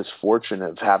has the misfortune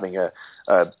of having a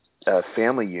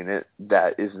family unit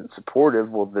that isn't supportive,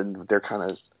 well, then they're kind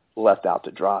of left out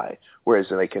to dry. Whereas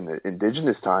like in the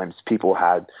indigenous times, people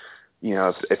had, you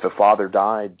know, if a father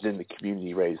died, then the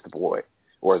community raised the boy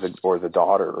or the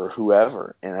daughter or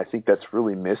whoever. And I think that's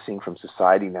really missing from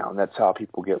society now, and that's how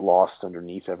people get lost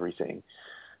underneath everything.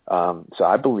 So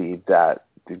I believe that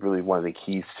really one of the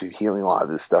keys to healing a lot of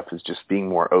this stuff is just being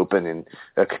more open in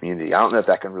a community. I don't know if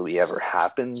that can really ever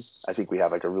happen. I think we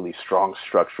have like a really strong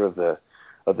structure of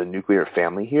of the nuclear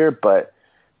family here, but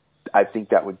I think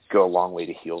that would go a long way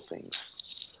to heal things.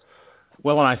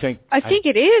 Well, and I think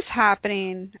it is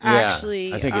happening, actually.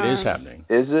 Yeah, I think it is happening.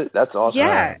 Is it? That's awesome.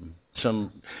 Yeah.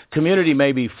 Some community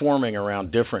may be forming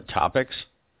around different topics,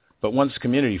 but once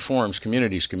community forms,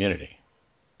 community's community.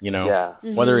 You know, Yeah.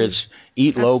 Whether it's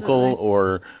eat local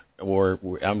Absolutely. or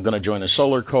I'm going to join a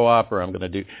solar co-op or I'm going to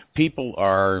do. People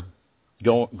are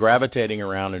gravitating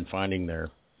around and finding their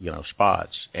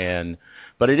spots,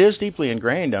 but it is deeply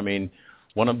ingrained. I mean,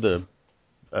 one of the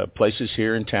places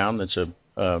here in town that's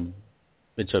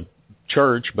it's a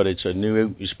church, but it's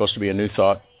supposed to be a New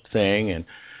Thought thing,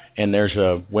 and there's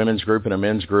a women's group and a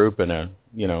men's group and a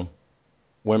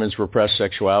women's repressed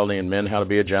sexuality and men how to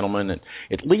be a gentleman, and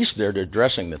at least they're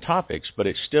addressing the topics, but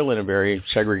it's still in a very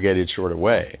segregated sort of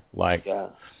way. Like,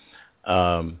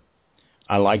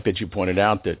 I like that you pointed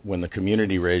out that when the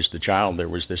community raised the child, there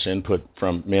was this input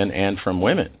from men and from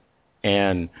women,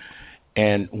 and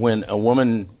when a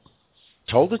woman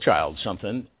told the child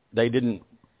something,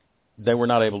 they were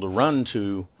not able to run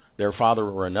to their father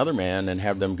or another man and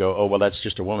have them go, oh, well, that's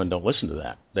just a woman, don't listen to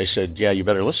that. They said, yeah, you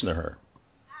better listen to her.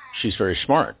 She's very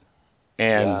smart.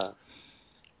 And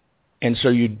so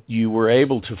you were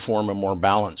able to form a more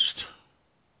balanced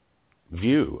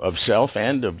view of self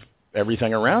and of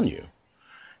everything around you.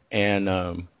 And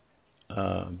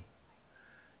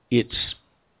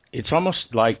it's almost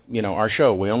like, our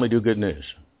show, we only do good news.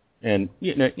 And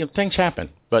things happen,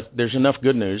 but there's enough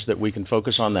good news that we can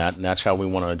focus on that, and that's how we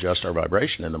want to adjust our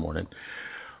vibration in the morning.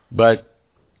 But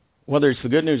whether it's the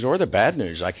good news or the bad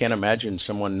news, I can't imagine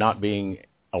someone not being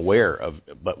aware of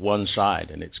but one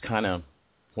side, and it's kind of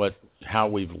how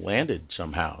we've landed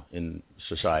somehow in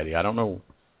society. I don't know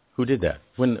who did that.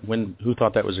 Who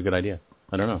thought that was a good idea?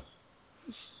 I don't know.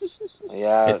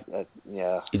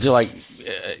 It's like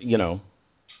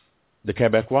the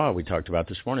Quebecois we talked about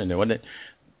this morning. Wasn't it?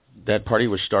 That party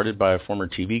was started by a former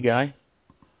TV guy.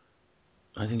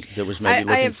 I think that was maybe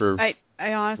looking for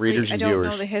I honestly, readers and I don't viewers.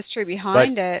 know the history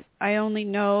behind it. I only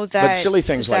know that. But silly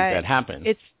things like that happen.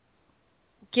 It's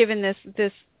given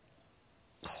this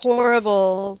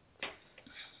horrible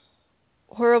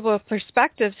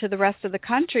perspective to the rest of the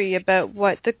country about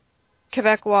what the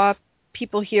Quebecois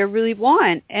people here really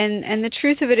want, and the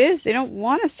truth of it is they don't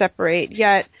want to separate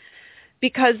yet,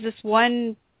 because this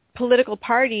one political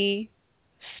party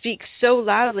speaks so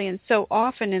loudly and so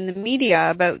often in the media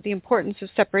about the importance of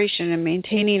separation and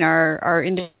maintaining our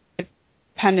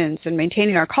independence and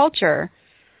maintaining our culture,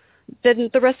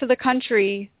 then the rest of the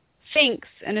country thinks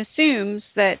and assumes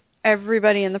that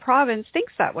everybody in the province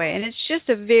thinks that way. And it's just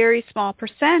a very small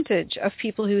percentage of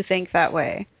people who think that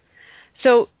way.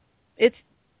 So it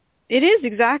is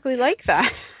exactly like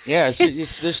that. Yeah,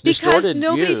 it's this distorted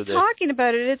because view. Nobody's talking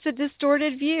about it. It's a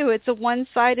distorted view. It's a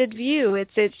one-sided view.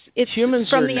 It's humans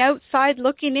from the outside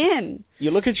looking in.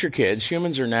 You look at your kids,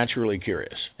 humans are naturally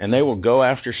curious, and they will go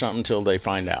after something until they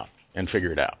find out and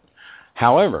figure it out.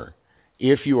 However,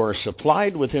 if you are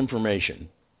supplied with information,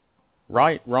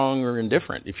 right, wrong, or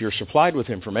indifferent, if you're supplied with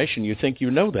information, you think you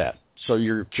know that. So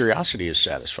your curiosity is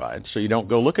satisfied. So you don't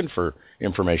go looking for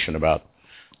information about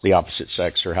the opposite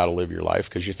sex or how to live your life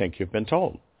because you think you've been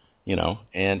told,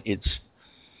 and it's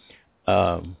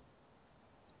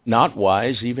not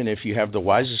wise even if you have the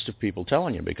wisest of people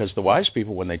telling you, because the wise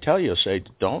people, when they tell you, say,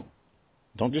 don't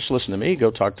just listen to me, go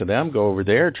talk to them, go over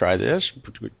there, try this,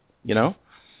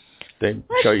 they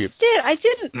show you. I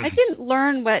didn't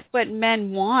learn what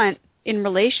men want in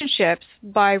relationships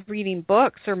by reading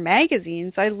books or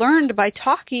magazines. I learned by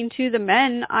talking to the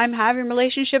men I'm having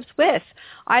relationships with.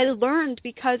 I learned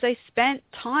because I spent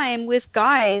time with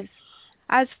guys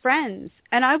as friends,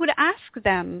 and I would ask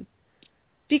them,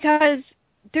 because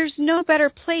there's no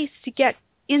better place to get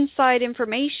inside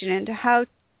information into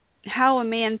how a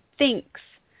man thinks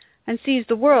and sees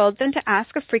the world than to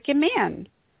ask a freaking man.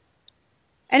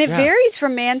 And it varies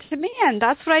from man to man.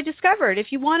 That's what I discovered.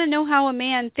 If you want to know how a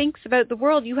man thinks about the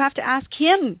world, you have to ask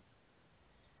him.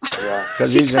 Yeah,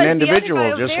 because he's an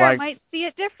individual, just like might see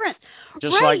it different.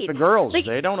 Just like the girls,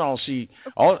 they don't all see.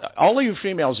 All of you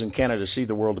females in Canada see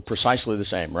the world precisely the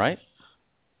same, right?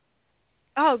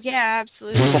 Oh yeah,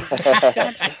 absolutely.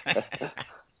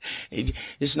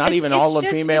 It's not even all the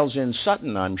females in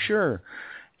Sutton, I'm sure.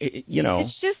 It's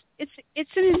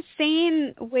an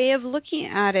insane way of looking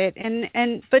at it,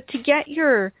 but to get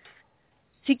your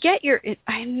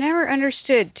I never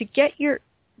understood, to get your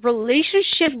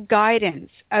relationship guidance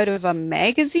out of a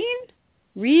magazine,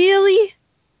 really,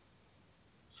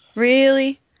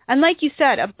 and like you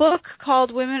said, a book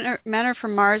called Men Are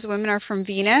from Mars, Women Are from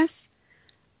Venus,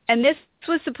 and this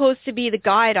was supposed to be the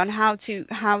guide on how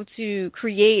to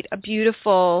create a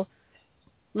beautiful,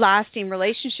 lasting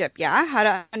relationship. Yeah, how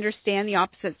to understand the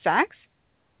opposite sex.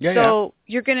 So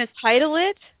you're going to title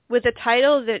it with a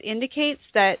title that indicates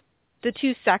that the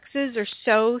two sexes are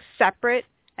so separate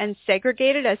and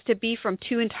segregated as to be from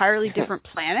two entirely different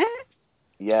planets?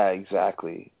 Yeah,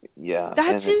 exactly. Yeah.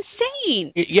 That's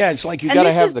insane. It's like you got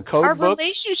to have the code our book.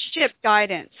 Relationship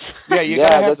guidance. Yeah, you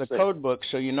got to have the code book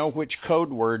so you know which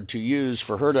code word to use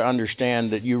for her to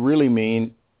understand that you really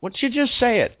mean, what you just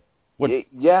say it.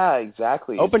 Yeah,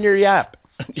 exactly. Open your yap.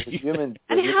 And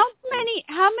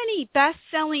how many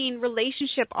best-selling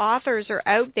relationship authors are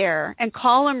out there and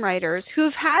column writers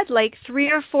who've had like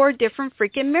 3 or 4 different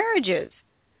freaking marriages?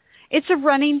 It's a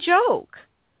running joke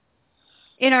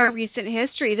in our recent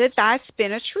history that's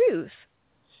been a truth.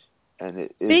 And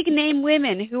big-name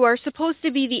women who are supposed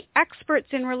to be the experts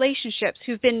in relationships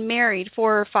who've been married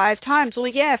 4 or 5 times. Well,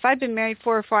 yeah, if I'd been married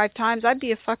 4 or 5 times, I'd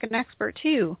be a fucking expert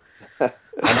too.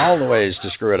 And all the ways to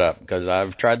screw it up, because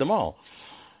I've tried them all.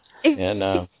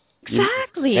 And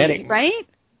exactly, right?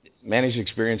 Manny's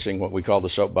experiencing what we call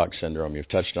the soapbox syndrome. You've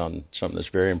touched on something that's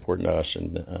very important to us,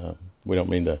 and we don't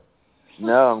mean to.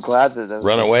 No, I'm glad that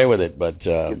run away with it, but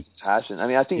it's passion. I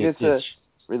mean, I think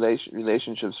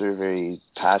relationships are a very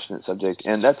passionate subject,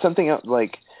 and that's something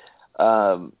like,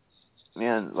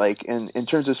 like in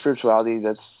terms of spirituality,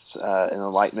 that's and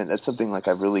enlightenment. That's something like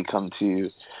I've really come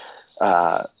to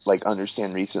like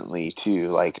understand recently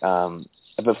too. Like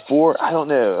before, I don't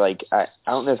know, like I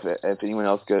don't know if anyone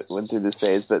else went through this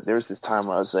phase, but there was this time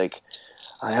where I was like,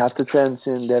 I have to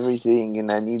transcend everything,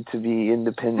 and I need to be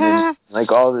independent.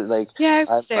 Like all the like,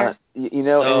 you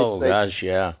know. Oh and it's like, gosh,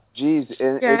 yeah. Geez,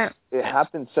 and it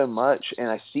happens so much, and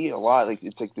I see it a lot. Like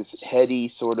it's like this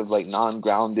heady sort of like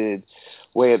non-grounded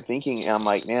way of thinking. And I'm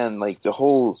like, man, like the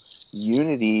whole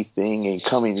unity thing and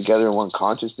coming together in one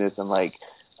consciousness. I'm like,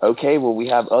 okay, well, we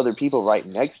have other people right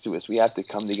next to us. We have to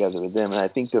come together with them. And I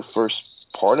think the first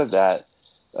part of that,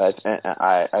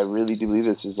 I really do believe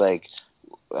this is like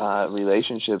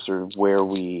relationships are where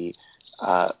we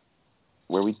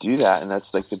do that, and that's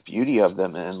like the beauty of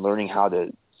them, and learning how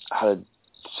to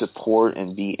support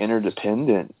and be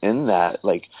interdependent in that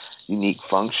like unique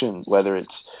function, whether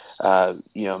it's a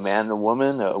man and a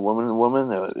woman and a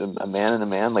woman, a man and a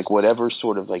man, like whatever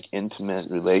sort of like intimate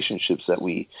relationships that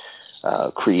we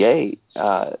create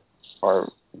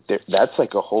that's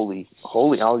like a holy,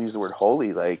 I'll use the word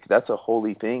holy, like that's a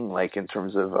holy thing, like in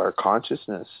terms of our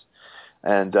consciousness.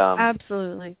 And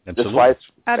absolutely. That's why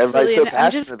everybody's so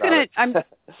passionate about it.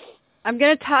 I'm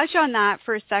going to touch on that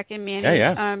for a second,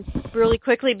 Manny, really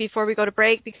quickly before we go to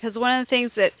break, because one of the things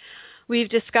that we've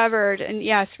discovered, and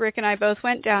yes, Rick and I both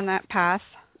went down that path,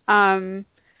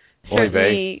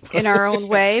 certainly in our own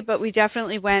way, but we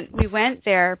definitely went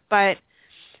there. But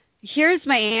here's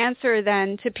my answer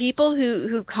then to people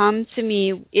who come to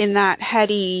me in that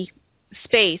heady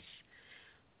space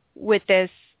with this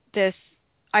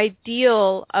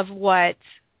ideal of what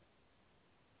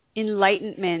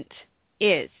enlightenment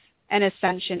is and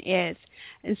ascension is.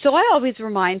 And so I always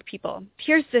remind people,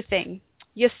 here's the thing.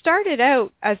 You started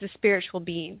out as a spiritual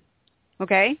being,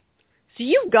 okay? So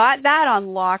you got that on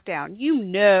lockdown. You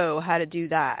know how to do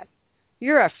that.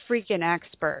 You're a freaking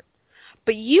expert.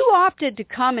 But you opted to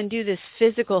come and do this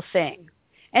physical thing.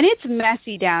 And it's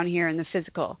messy down here in the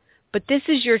physical. But this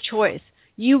is your choice.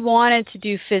 You wanted to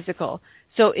do physical.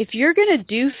 So if you're going to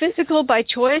do physical by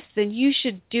choice, then you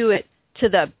should do it to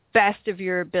the best of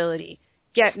your ability.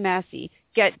 Get messy,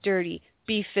 get dirty,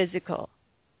 be physical.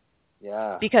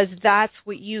 Yeah. Because that's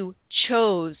what you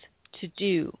chose to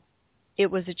do.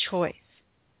 It was a choice.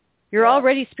 You're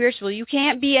already spiritual. You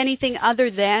can't be anything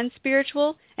other than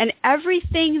spiritual. And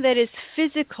everything that is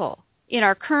physical in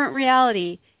our current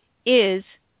reality is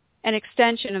an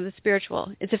extension of the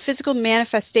spiritual. It's a physical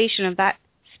manifestation of that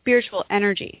spiritual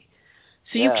energy.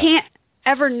 So you can't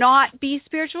ever not be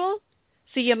spiritual,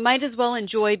 so you might as well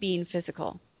enjoy being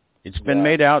physical. It's been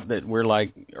made out that we're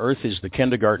like, Earth is the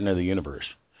kindergarten of the universe.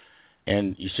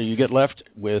 And so you get left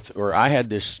with, or I had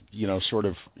this, sort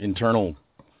of internal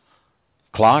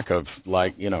clock of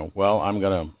like, well, I'm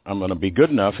gonna be good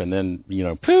enough, and then,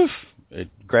 poof,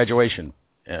 graduation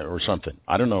or something.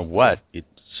 I don't know what. It's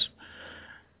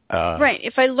right.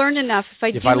 If I learn enough,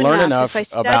 if I learn enough if I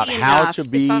study about how enough, to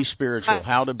be spiritual,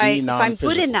 how to be non-physical.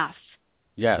 If I'm good enough.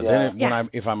 Yeah. Then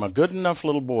if I'm a good enough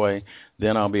little boy,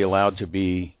 then I'll be allowed to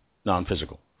be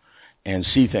non-physical and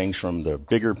see things from the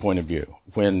bigger point of view.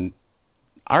 When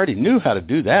I already knew how to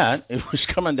do that, it was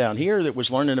coming down here that was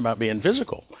learning about being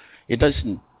physical. It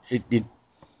doesn't.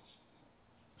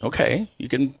 Okay, you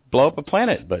can blow up a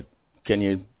planet, but can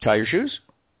you tie your shoes?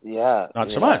 Yeah.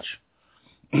 not so much.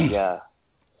 Yeah.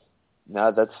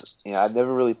 No, that's, I've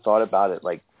never really thought about it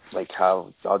like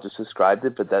how y'all just described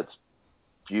it, but that's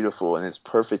beautiful and it's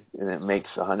perfect and it makes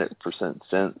 100%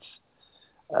 sense.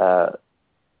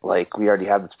 Like we already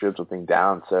have the spiritual thing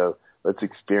down, so let's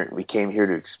experience. We came here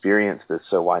to experience this,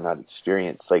 so why not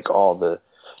experience like all the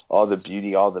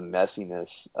beauty, all the messiness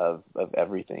of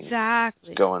everything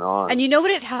exactly going on. And you know what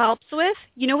it helps with?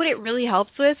 You know what it really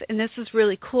helps with? And this is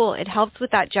really cool. It helps with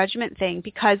that judgment thing,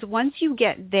 because once you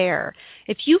get there,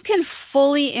 if you can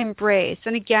fully embrace,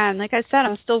 and again, like I said,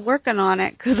 I'm still working on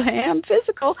it because I am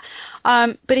physical,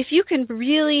 but if you can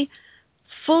really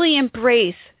fully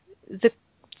embrace the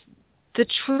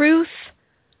truth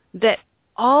that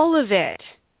all of it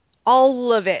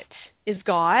is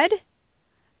God,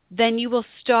 then you will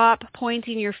stop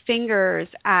pointing your fingers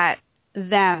at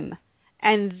them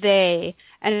and they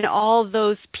and all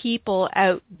those people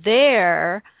out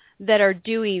there that are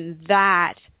doing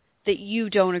that you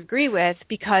don't agree with,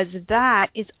 because that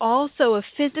is also a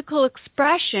physical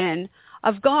expression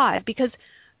of God. Because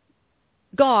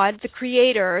God, the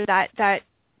Creator, that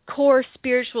core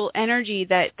spiritual energy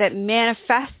that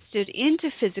manifested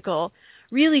into physical,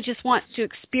 really just wants to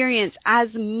experience as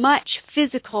much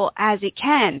physical as it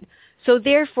can. So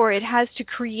therefore, it has to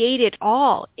create it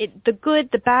all. The good,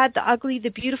 the bad, the ugly, the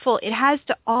beautiful, it has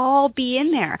to all be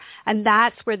in there. And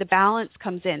that's where the balance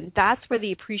comes in. That's where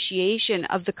the appreciation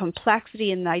of the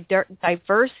complexity and the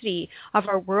diversity of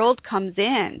our world comes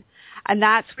in. And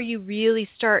that's where you really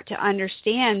start to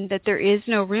understand that there is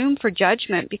no room for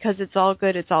judgment, because it's all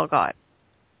good, it's all God.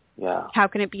 Yeah. How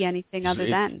can it be anything other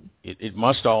than? It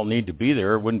must all need to be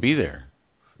there. It wouldn't be there.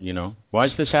 Why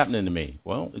is this happening to me?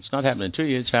 Well, it's not happening to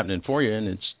you. It's happening for you, and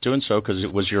it's doing so because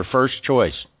it was your first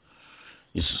choice.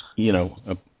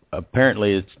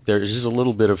 Apparently there is a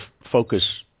little bit of focus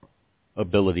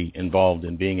ability involved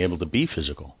in being able to be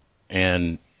physical.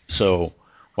 And so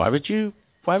why would you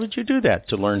do that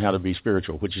to learn how to be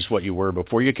spiritual, which is what you were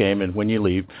before you came and when you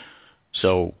leave?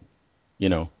 So,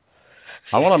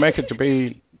 I want to make it to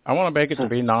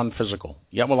be non-physical.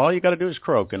 Yeah, well, all you got to do is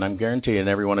croak, and I'm guaranteeing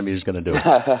every one of you is going to do it.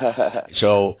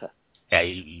 So,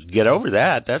 get over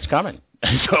that. That's coming.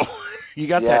 So, you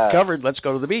got that covered. Let's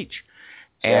go to the beach,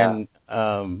 and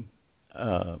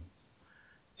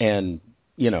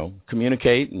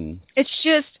communicate. And it's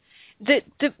just the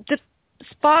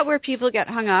spot where people get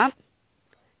hung up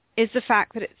is the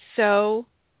fact that it's so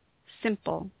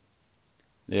simple.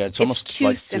 Yeah, it's almost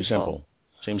too simple.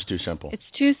 Seems too simple. It's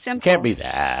too simple. Can't be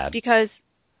that. Because,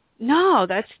 no,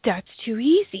 that's too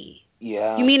easy.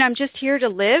 Yeah. You mean I'm just here to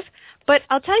live? But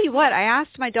I'll tell you what, I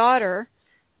asked my daughter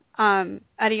at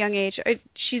a young age,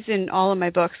 she's in all of my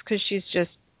books because she's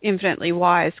just infinitely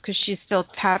wise, because she's still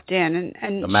tapped in.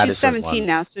 And she's 17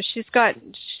 now, so she's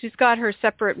got her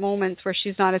separate moments where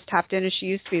she's not as tapped in as she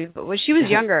used to be. But when she was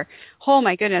younger, oh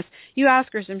my goodness, you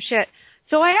ask her some shit.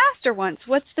 So I asked her once,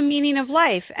 what's the meaning of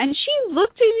life? And she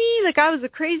looked at me like I was the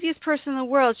craziest person in the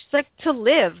world. She's like, to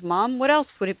live, Mom. What else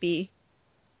would it be?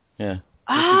 Yeah.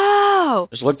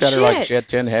 Just looked at her like she had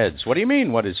 10 heads. What do you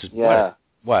mean? What is it? Yeah.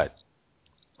 What?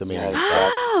 The meaning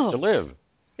of to live.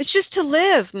 It's just to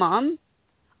live, Mom.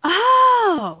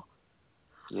 Oh.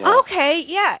 Yeah. Okay,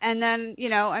 yeah. And then,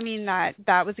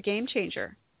 that was a game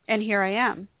changer. And here I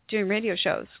am doing radio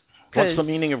shows. What's the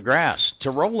meaning of grass?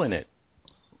 To roll in it.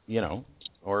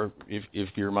 Or if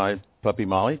you're my puppy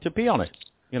Molly, to pee on it,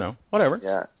 whatever.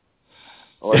 Yeah.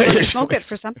 Or smoke it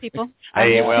for some people.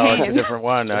 Hey, well, it's a different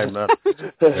one. I'm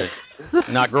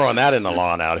not growing that in the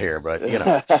lawn out here, but this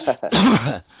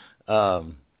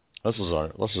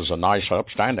is a nice,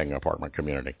 upstanding apartment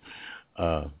community.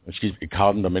 Excuse me,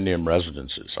 condominium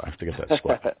residences. I have to get that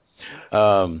square.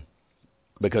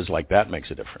 Because like that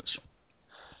makes a difference,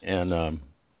 and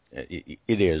it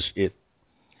is.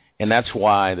 And that's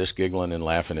why this giggling and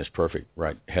laughing is perfect,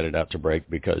 right, headed out to break,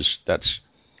 because that's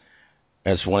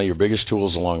one of your biggest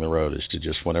tools along the road, is to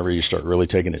just, whenever you start really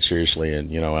taking it seriously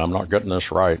and, I'm not getting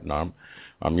this right, and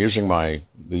I'm using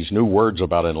these new words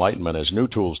about enlightenment as new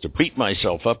tools to beat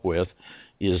myself up with,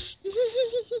 is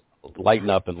lighten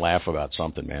up and laugh about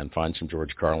something, man. Find some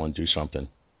George Carlin, do something.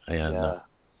 And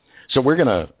so we're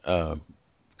going to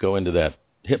go into that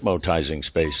hypnotizing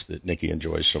space that Nikki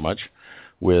enjoys so much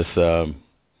with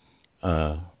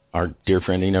our dear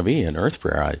friend Ina V in Earth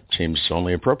Prayer. It seems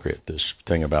only appropriate, this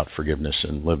thing about forgiveness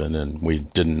and living, and we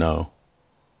didn't know.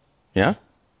 Yeah?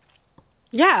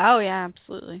 Yeah, oh yeah,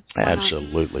 absolutely.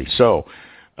 Absolutely. So,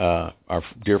 our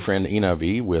dear friend Ina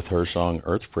V with her song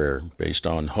Earth Prayer based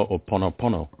on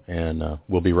Ho'oponopono, and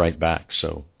we'll be right back,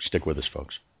 so stick with us,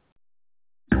 folks.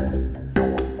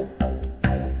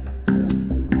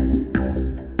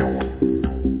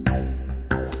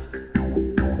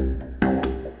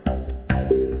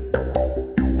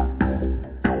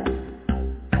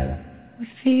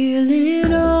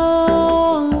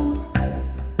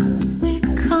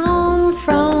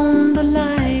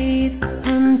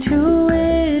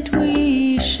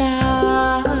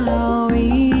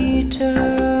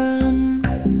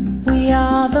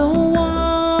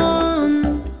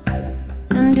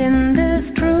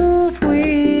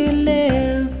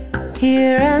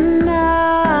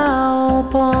 now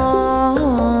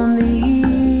upon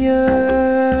the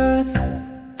earth.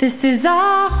 This is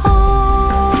our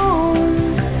home,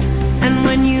 and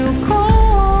when you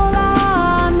call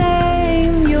our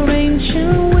name, your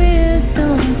ancient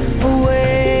wisdom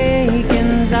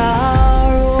awakens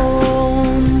our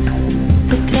own.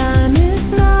 The time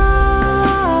is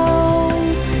now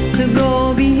to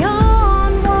go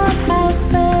beyond what has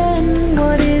been.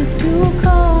 What is to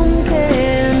come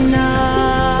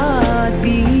cannot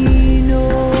be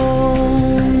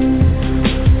known.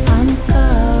 I'm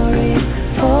sorry,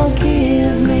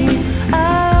 forgive me. I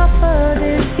offer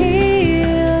this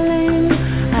healing.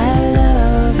 I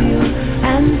love you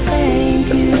and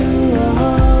thank you,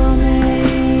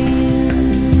 amen.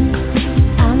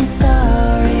 I'm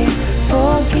sorry,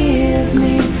 forgive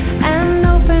me. An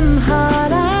open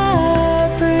heart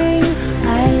I bring.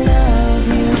 I love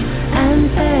you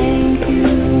and thank you,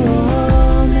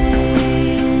 amen.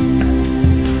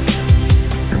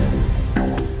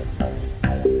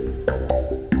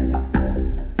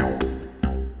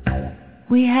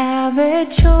 We have a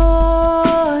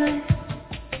choice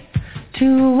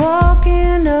to walk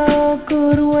in a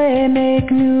good way, make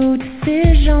new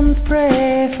decisions,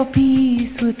 pray for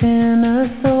peace within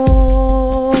us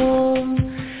all.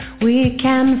 We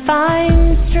can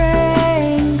find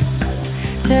strength,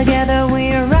 together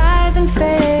we rise and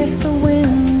face the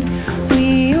wind.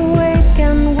 We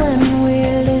awaken when we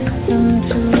listen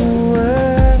to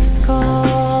Earth's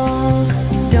call.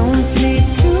 Don't sleep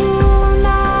tonight,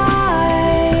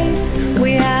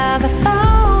 we have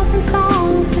 1,000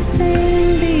 songs to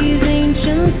sing. These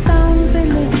ancient songs, they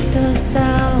lift us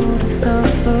out of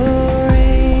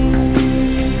suffering.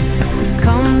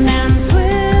 Come dance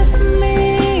with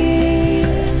me,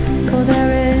 for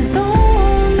there is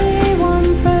only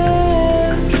one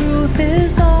prayer. Truth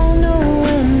is all, no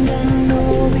end and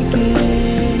no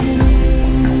beginning.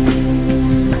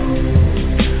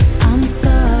 I'm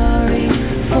sorry,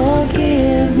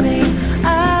 forgive me. I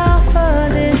offer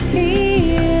this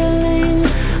healing.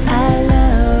 I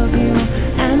love you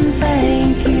and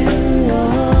thank you,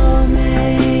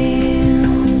 amen.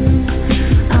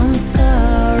 I'm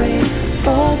sorry,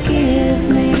 forgive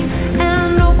me.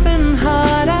 An open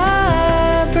heart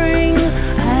I bring. I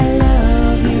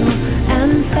love you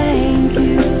and thank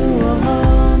you,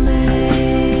 amen.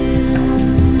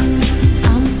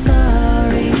 I'm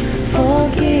sorry,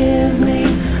 forgive me.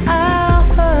 I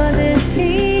offer this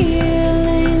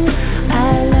healing.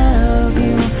 I love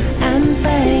you and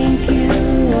thank you,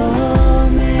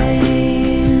 amen.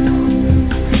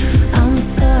 I'm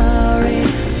sorry,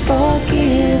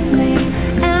 forgive me.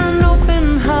 An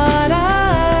open heart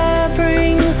I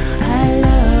bring. I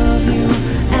love you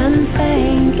and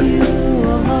thank you,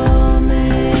 amen.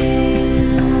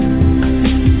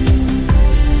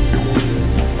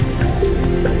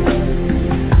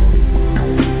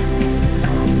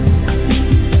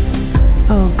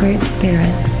 O Great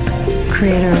Spirit,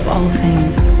 creator of all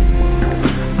things,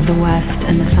 of the west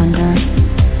and the thunder,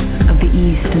 of the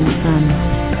east and the sun,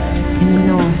 in the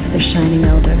north the shining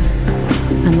elder,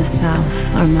 and the south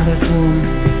our mother's womb,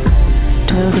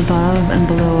 to those above and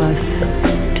below us,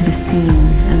 to the seen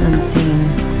and unseen,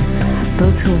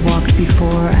 those who have walked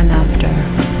before and after,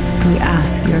 we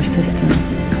ask your assistance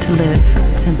to live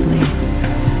simply.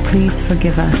 Please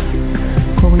forgive us,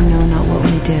 for we know not what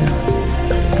we do,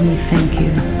 and we thank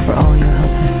you for all you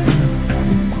help us do.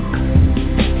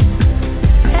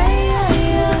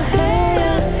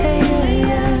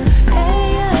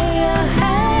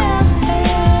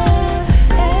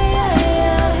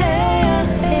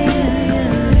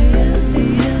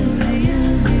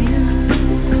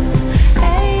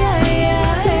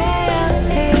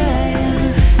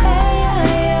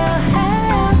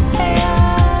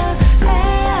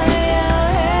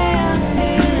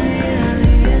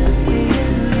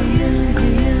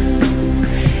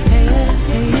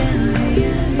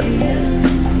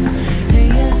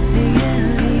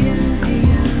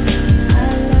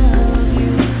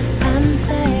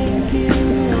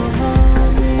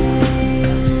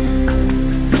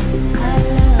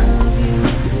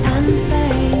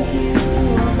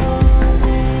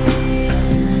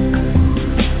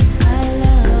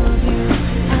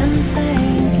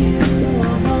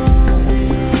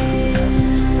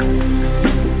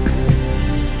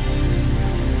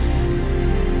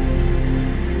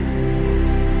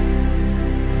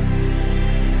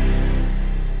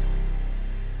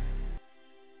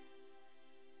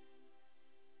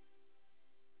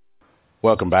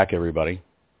 Welcome back, everybody.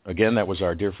 Again, that was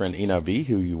our dear friend Ina V,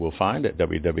 who you will find at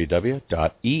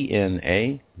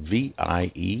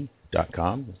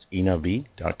www.enavie.com. That's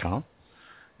enav.com.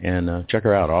 And check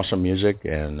her out. Awesome music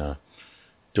and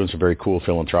doing some very cool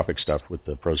philanthropic stuff with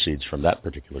the proceeds from that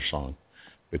particular song,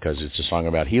 because it's a song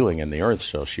about healing in the earth,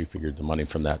 so she figured the money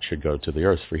from that should go to the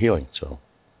earth for healing. So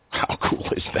how cool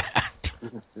is that?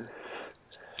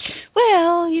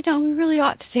 Well, we really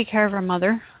ought to take care of our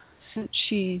mother, since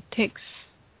she takes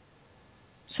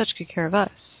such good care of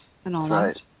us and all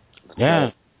that.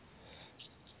 Yeah.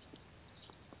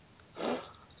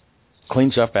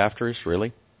 Cleans up after us,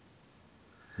 really.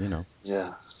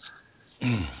 Yeah.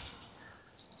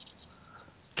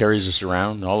 Carries us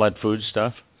around, all that food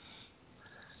stuff.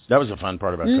 That was the fun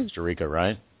part about Costa Rica,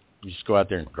 right? You just go out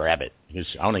there and grab it. You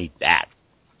just, I want to eat that.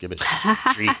 Give it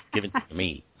give it to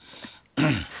me.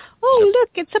 Oh, look,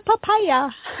 it's a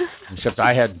papaya. Except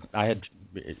I had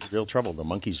real trouble. The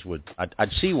monkeys would,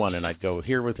 I'd see one and I'd go,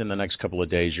 here within the next couple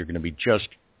of days, you're going to be just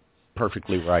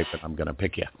perfectly ripe and I'm going to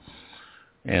pick you.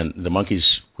 And the monkeys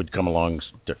would come along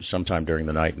sometime during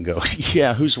the night and go,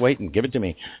 yeah, who's waiting? Give it to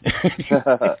me.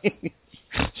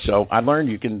 So I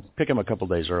learned you can pick them a couple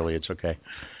days early. It's okay.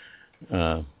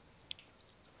 Or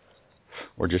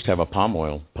just have a palm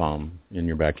oil palm in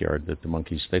your backyard that the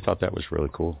monkeys, they thought that was really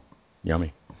cool.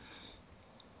 Yummy.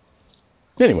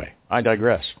 Anyway, I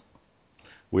digress.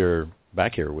 We're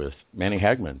back here with Manny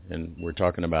Hagman, and we're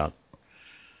talking about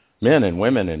men and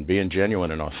women and being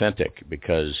genuine and authentic,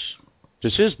 because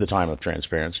this is the time of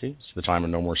transparency. It's the time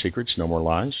of no more secrets, no more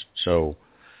lies. So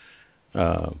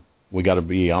we got to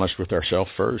be honest with ourselves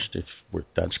first if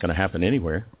that's going to happen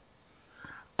anywhere.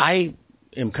 I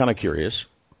am kind of curious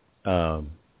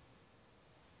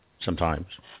sometimes.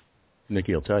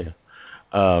 Nikki will tell you.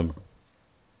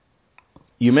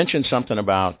 You mentioned something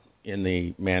about in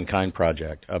the Mankind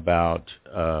Project about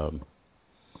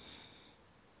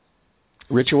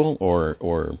ritual or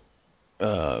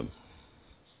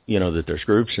that there's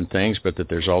groups and things, but that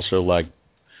there's also like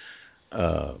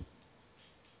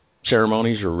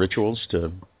ceremonies or rituals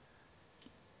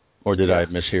or did I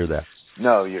mishear that?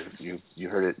 No, you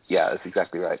heard it. Yeah, that's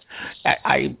exactly right.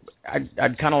 I'd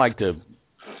kind of like to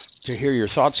hear your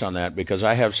thoughts on that, because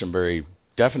I have some very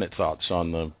definite thoughts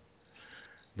on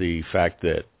the fact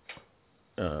that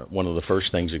one of the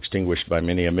first things extinguished by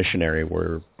many a missionary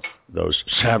were those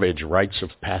savage rites of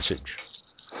passage.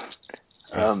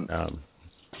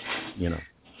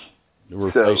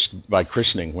 Replaced by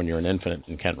christening when you're an infant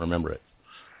and can't remember it.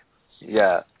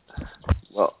 Yeah.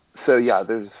 Well,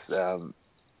 there's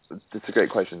that's a great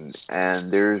question,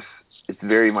 and it's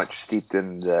very much steeped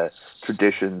in the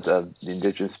traditions of the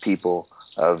indigenous people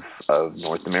of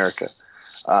North America,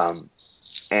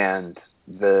 and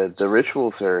the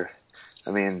rituals are,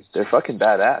 they're fucking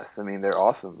badass. They're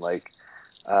awesome. Like,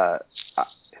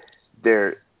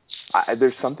 there's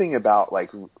something about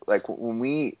like when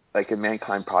we like a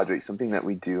Mankind Project, something that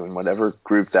we do in whatever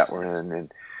group that we're in, and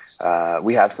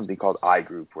we have something called I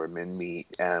Group where men meet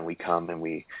and we come and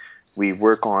we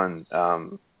work on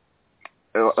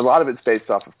a lot of it's based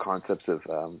off of concepts of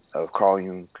Carl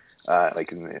Jung,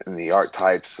 like in the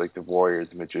archetypes, like the warrior,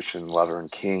 the magician, lover, and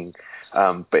king.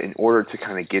 But in order to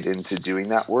kind of get into doing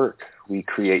that work, we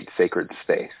create sacred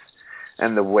space.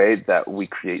 And the way that we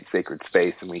create sacred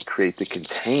space and we create the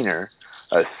container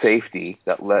of safety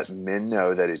that let men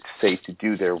know that it's safe to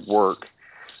do their work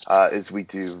is we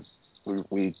do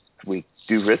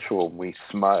ritual, we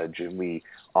smudge, and we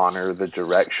honor the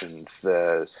directions,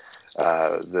 the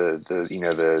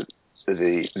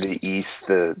east,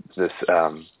 the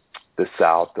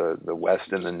south, the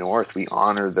west, and the north. We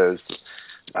honor those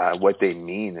what they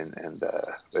mean, and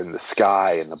the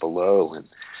sky and the below, and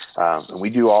we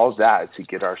do all of that to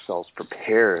get ourselves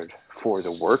prepared for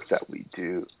the work that we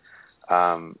do.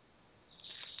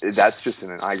 That's just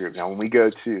in an I Group. Now, when we go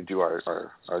to do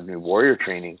our new warrior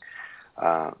training,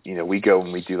 we go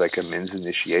and we do like a men's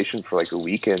initiation for like a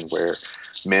weekend where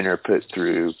men are put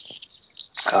through,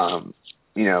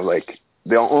 like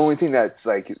the only thing that's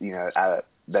like,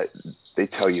 that they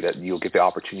tell you that you'll get the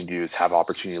opportunity to do is have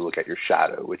opportunity to look at your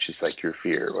shadow, which is like your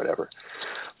fear or whatever.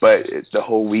 But the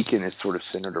whole weekend is sort of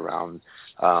centered around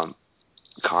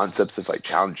concepts of like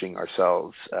challenging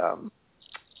ourselves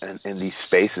and these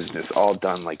spaces, and it's all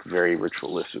done like very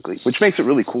ritualistically, which makes it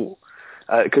really cool.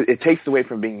 Because it takes away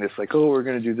from being this like, oh, we're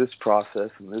going to do this process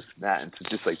and this and that, into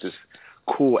just like this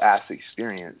cool ass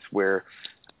experience where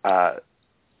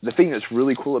the thing that's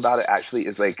really cool about it actually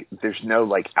is like there's no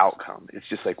like outcome. It's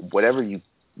just like whatever a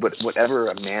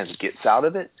man gets out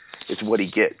of it, it's what he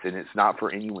gets, and it's not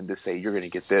for anyone to say you're going to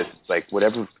get this. It's like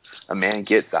whatever a man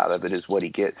gets out of it is what he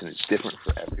gets, and it's different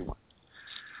for everyone.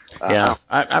 Yeah,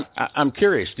 I'm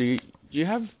curious. Do you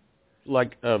have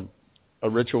like a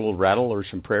ritual rattle or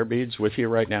some prayer beads with you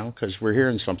right now? Because we're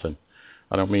hearing something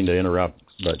I don't mean to interrupt,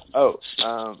 but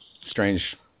strange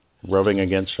rubbing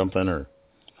against something or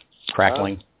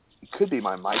crackling. It could be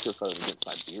my microphone against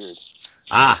my beard.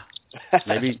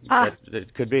 Maybe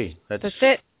it could be. That's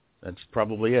it. That's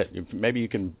probably it. Maybe you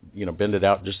can, bend it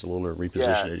out just a little or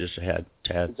reposition it just a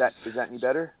tad. Is that any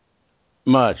better?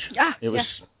 Much. It was.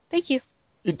 Thank you.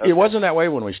 It wasn't that way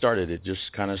when we started. It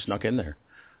just kind of snuck in there.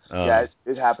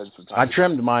 It happens sometimes. I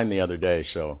trimmed mine the other day,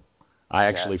 so I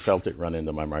actually felt it run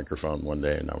into my microphone one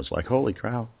day, and I was like, holy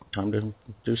cow, time to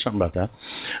do something about that.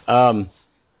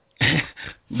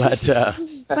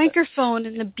 Microphone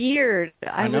and the beard,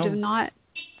 I would have not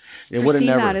seen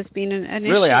that as being an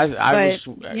issue. Really, I was.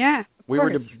 Yeah, we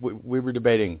were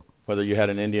debating whether you had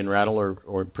an Indian rattle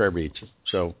or prayer beads.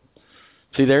 So,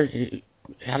 see there,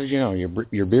 how did you know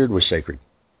your beard was sacred?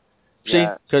 See,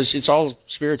 because it's all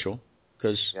spiritual.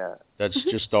 Because that's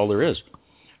just all there is,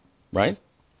 right?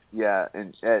 Yeah,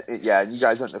 and you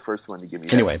guys aren't the first one to give me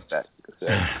that.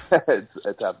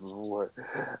 It's happened before.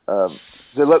 So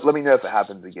let me know if it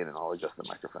happens again, and I'll adjust the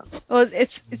microphone. Well,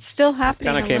 it's still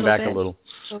happening. Kind of came back a little.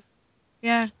 So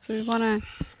we want to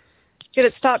get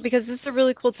it stopped because this is a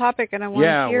really cool topic, and I want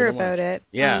to hear about it.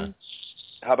 Yeah.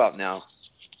 How about now?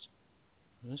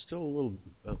 It's still a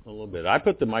little bit. I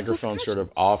put the microphone sort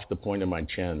of off the point of my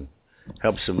chin.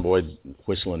 Helps avoid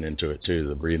whistling into it too,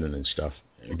 the breathing and stuff.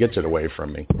 It gets it away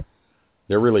from me.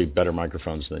 They're really better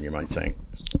microphones than you might think.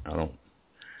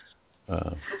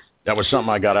 That was something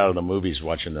I got out of the movies,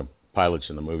 watching the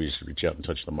pilots in the movies reach out and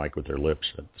touch the mic with their lips.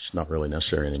 It's not really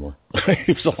necessary anymore.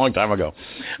 It was a long time ago.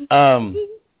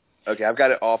 Okay, I've got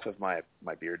it off of my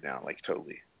beard now, like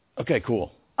totally. Okay,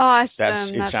 cool.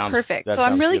 Awesome. That's perfect. So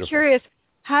I'm really curious,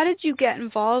 how did you get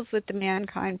involved with the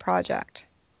Mankind Project?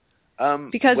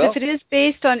 Because if it is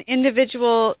based on if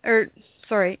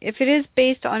it is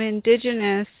based on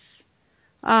indigenous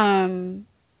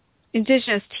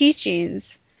teachings,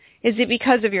 is it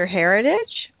because of your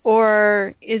heritage,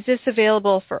 or is this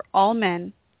available for all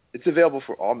men? It's available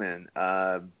for all men,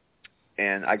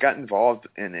 and I got involved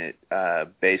in it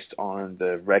based on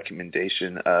the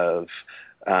recommendation of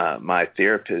my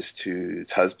therapist, whose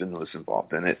husband was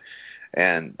involved in it,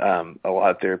 and a lot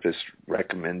of therapists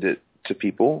recommend it to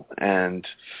people, and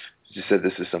just said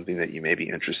this is something that you may be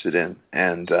interested in,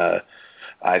 and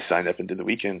I signed up and did the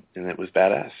weekend, and it was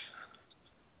badass.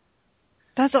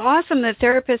 That's awesome that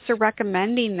therapists are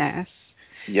recommending this.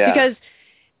 Yeah. Because,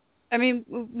 I mean,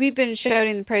 we've been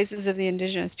shouting the praises of the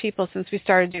indigenous people since we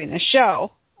started doing the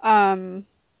show, because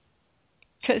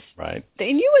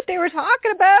they knew what they were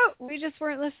talking about. We just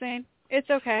weren't listening.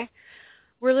 It's okay.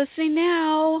 We're listening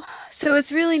now. So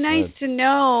it's really nice to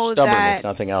know stubborn, that... if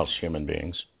nothing else, human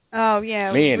beings. Oh,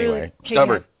 yeah. Me, anyway. Really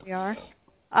stubborn. We are.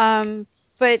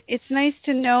 But it's nice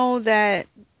to know that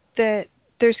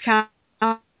there's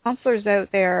counselors out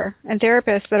there and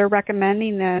therapists that are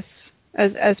recommending this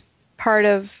as part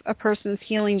of a person's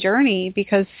healing journey,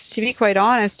 because, to be quite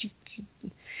honest,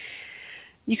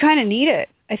 you kind of need it,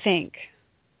 I think.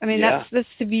 I mean, that's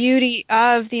the beauty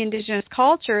of the indigenous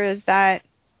culture, is that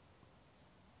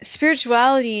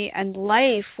spirituality and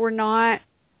life were not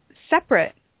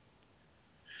separate.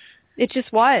 It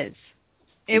just was.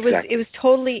 It was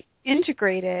totally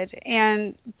integrated,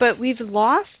 but we've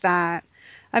lost that.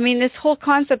 I mean, this whole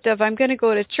concept of I'm going to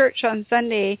go to church on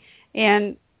Sunday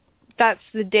and that's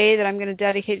the day that I'm going to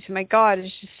dedicate to my God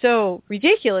is just so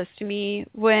ridiculous to me,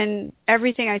 when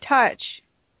everything I touch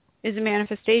is a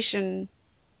manifestation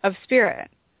of spirit.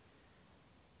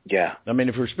 Yeah. I mean,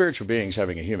 if we're spiritual beings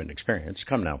having a human experience,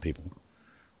 come now, people.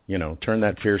 Turn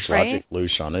that fierce logic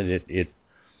loose on it.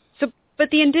 But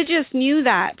the indigenous knew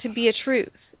that to be a truth.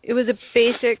 It was a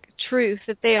basic truth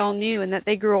that they all knew, and that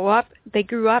they grew up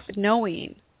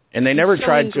knowing. And they never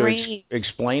tried to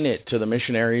explain it to the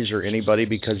missionaries or anybody,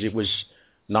 because it was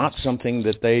not something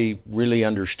that they really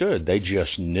understood. They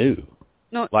just knew.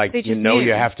 No, like, they just knew.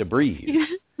 You have to breathe.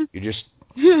 You just...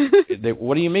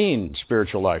 what do you mean,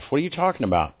 spiritual life? What are you talking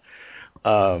about?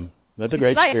 That the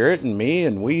Great Spirit and me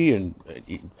and we and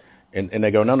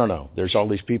they go, no. There's all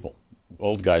these people,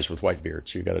 old guys with white beards.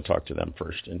 You got to talk to them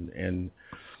first. And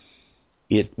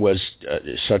it was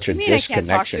such a disconnection. I can't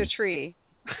talk to a tree.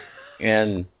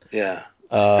 And yeah.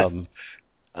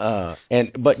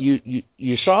 But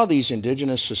you saw these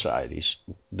indigenous societies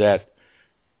that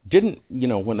didn't,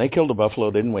 when they killed a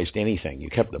buffalo, they didn't waste anything. You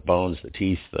kept the bones, the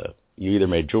teeth, you either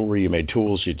made jewelry, you made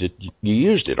tools, you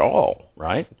used it all,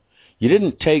 right? You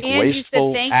didn't take wasteful actions. And you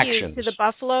said thank you to the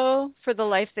buffalo for the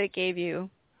life they gave you.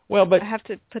 Well, but I have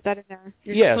to put that in there.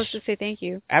 You're supposed to say thank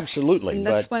you. Absolutely. And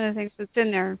that's one of the things that's in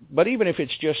there. But even if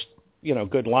it's just,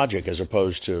 good logic as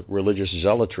opposed to religious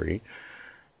zealotry,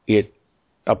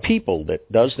 a people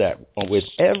that does that with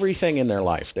everything in their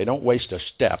life, they don't waste a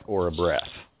step or a breath,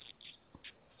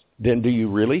 then do you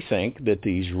really think that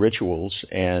these rituals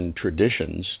and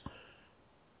traditions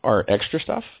are extra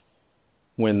stuff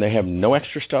when they have no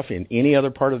extra stuff in any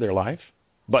other part of their life?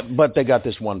 But they got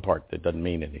this one part that doesn't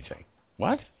mean anything.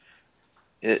 What?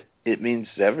 It means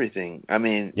everything. I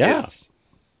mean, yeah.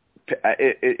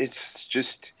 It's just.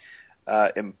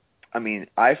 I mean,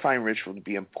 I find ritual to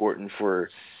be important for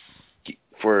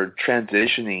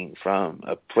transitioning from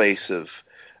a place of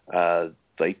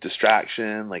like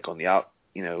distraction, like on the out,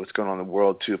 what's going on in the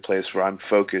world, to a place where I'm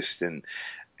focused and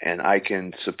I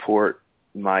can support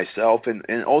myself and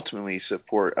ultimately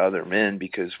support other men,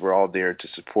 because we're all there to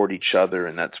support each other,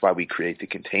 and that's why we create the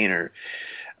container.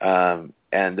 And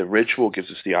the ritual gives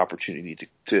us the opportunity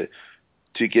to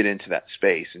get into that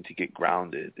space and to get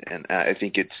grounded. And I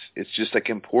think it's just like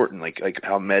important, like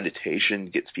how meditation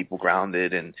gets people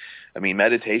grounded. And I mean,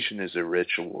 meditation is a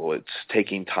ritual. It's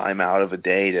taking time out of a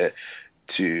day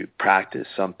to practice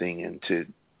something and to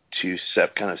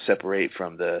kind of separate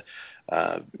from the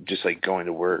just like going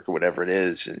to work or whatever it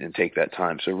is, and take that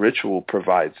time. So ritual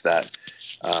provides that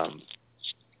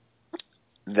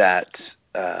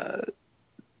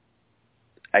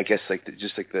I guess like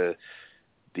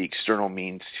the external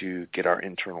means to get our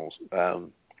internal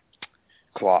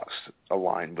clocks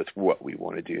aligned with what we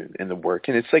want to do in the work.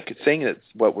 And it's like saying that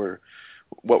what we're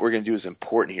going to do is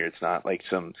important here. It's not like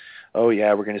we're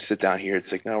going to sit down here.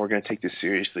 It's like, no, we're going to take this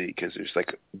seriously, because there's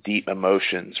like deep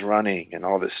emotions running and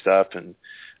all this stuff. And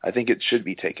I think it should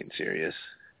be taken serious.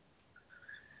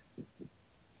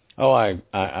 Oh, I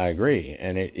agree.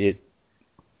 And it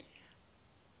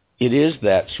is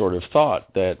that sort of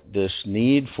thought, that this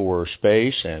need for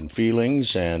space and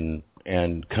feelings and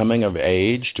coming of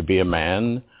age to be a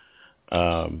man,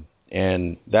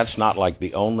 and that's not like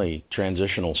the only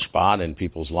transitional spot in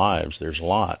people's lives. There's a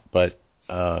lot. But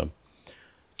to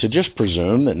just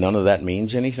presume that none of that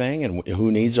means anything and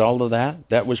who needs all of that,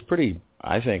 that was pretty,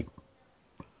 I think,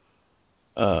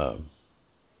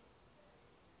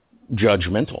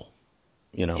 judgmental.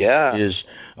 Yeah.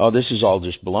 This is all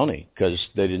just baloney because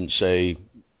they didn't say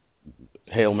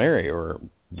Hail Mary or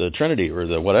the Trinity or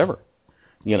the whatever,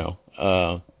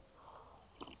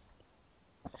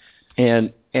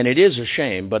 and it is a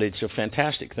shame, but it's a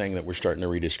fantastic thing that we're starting to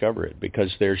rediscover it,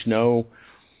 because there's no,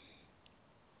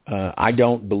 I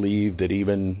don't believe that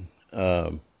even,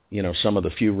 some of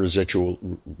the few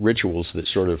rituals that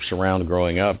sort of surround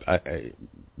growing up I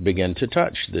begin to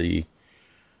touch the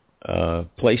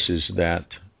places that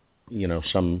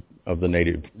some of the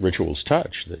native rituals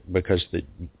touch, because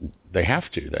they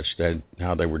have to. That's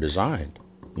how they were designed.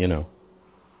 You're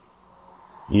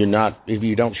not, if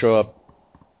you don't show up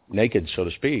naked, so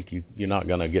to speak, you're not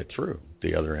going to get through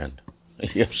the other end.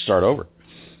 You have to start over.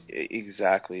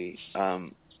 Exactly.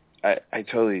 I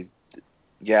totally.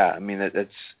 Yeah. I mean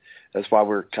that's why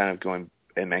we're kind of going,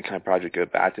 and Mankind Project go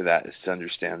back to that, is to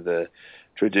understand the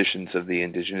traditions of the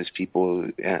indigenous people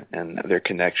and their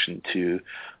connection to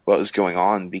what was going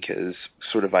on, because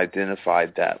sort of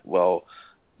identified that, well,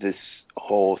 this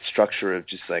whole structure of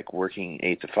just like working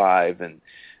 8 to 5 and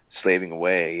slaving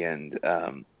away and,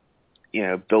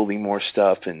 building more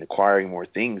stuff and acquiring more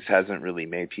things hasn't really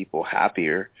made people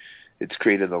happier. It's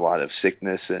created a lot of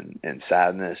sickness and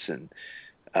sadness. And,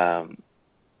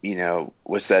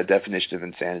 what's that definition of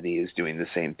insanity, is doing the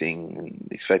same thing and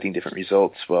expecting different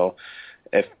results. Well,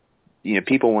 if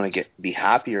people want to be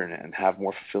happier and have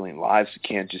more fulfilling lives, you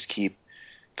can't just keep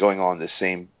going on the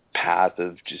same path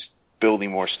of just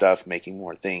building more stuff, making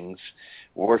more things,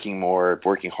 working more,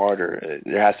 working harder.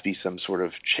 There has to be some sort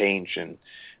of change in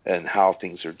how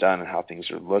things are done and how things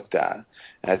are looked at.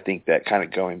 And I think that kind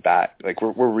of going back, like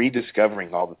we're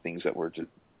rediscovering all the things that were,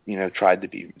 tried to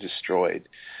be destroyed,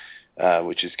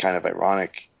 which is kind of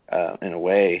ironic in a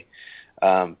way,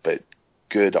 but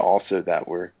good also that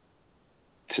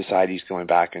society's going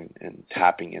back and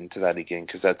tapping into that again,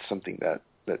 because that's something that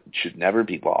should never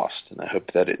be lost, and I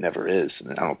hope that it never is,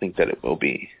 and I don't think that it will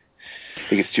be. I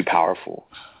think it's too powerful.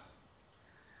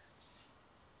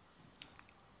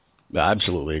 I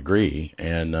absolutely agree,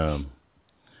 and I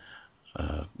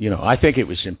think it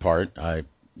was in part.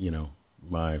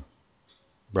 My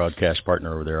broadcast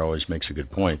partner over there always makes a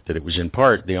good point that it was in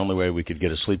part the only way we could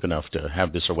get asleep enough to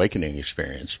have this awakening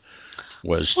experience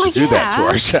was to do that to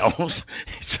ourselves.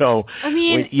 So I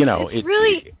mean, it's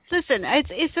really, listen,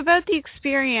 it's about the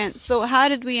experience. So how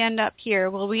did we end up here?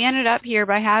 Well, we ended up here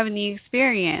by having the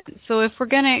experience. So if we're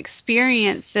going to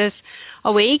experience this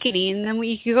awakening, then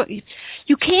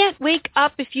you can't wake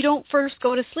up if you don't first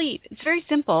go to sleep. It's very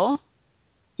simple.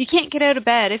 You can't get out of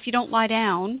bed if you don't lie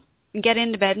down. get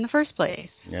into bed in the first place.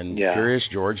 And Curious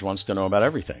George wants to know about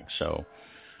everything. So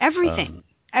everything.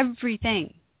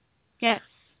 Yes.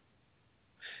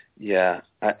 Yeah,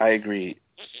 I agree.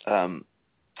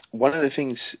 One of the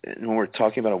things, when we're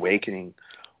talking about awakening,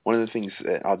 one of the things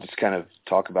that I'll just kind of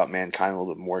talk about mankind a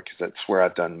little bit more, because that's where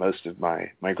I've done most of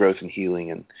my growth and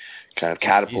healing and kind of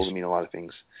catapulted me in a lot of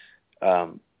things,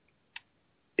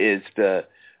 is the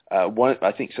one.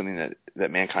 I think something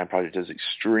that Mankind Project does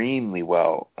extremely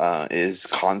well is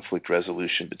conflict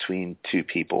resolution between two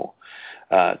people,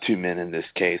 two men in this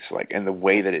case. Like, and the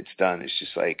way that it's done is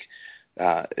just like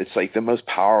it's like the most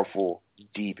powerful,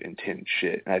 deep, intense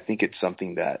shit. And I think it's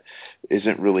something that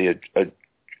isn't really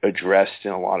addressed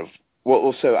in a lot of,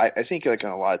 well, so I think like in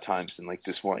a lot of times in like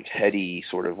this more like heady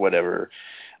sort of whatever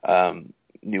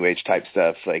new age type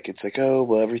stuff, like it's like, oh,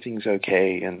 well, everything's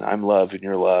okay and I'm love and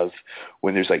you're love,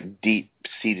 when there's like deep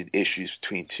seated issues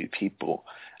between two people.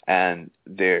 And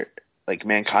they're like,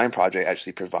 Mankind Project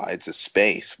actually provides a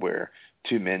space where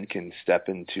two men can step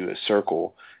into a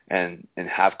circle and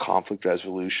have conflict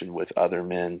resolution with other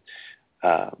men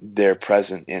there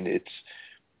present. And it's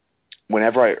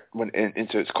and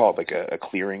so it's called like a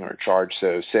clearing or a charge.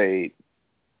 So say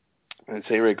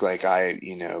Rick, like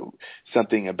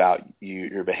something about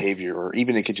your behavior, or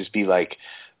even it could just be like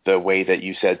the way that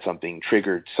you said something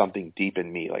triggered something deep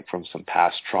in me, like from some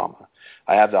past trauma.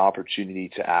 I have the opportunity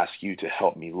to ask you to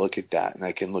help me look at that. And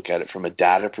I can look at it from a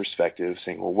data perspective,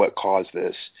 saying, well, what caused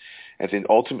this? And then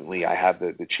ultimately I have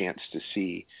the chance to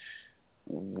see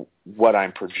what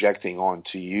I'm projecting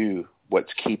onto you,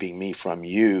 what's keeping me from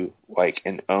you, like,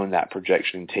 and own that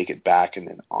projection and take it back and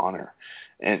then honor.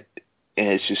 And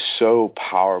it's just so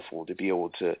powerful to be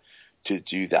able to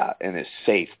do that in a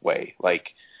safe way, like,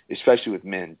 especially with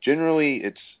men. Generally,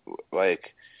 it's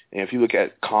like, if you look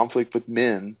at conflict with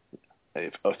men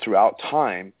throughout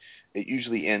time, it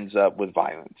usually ends up with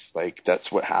violence. Like,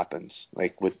 that's what happens,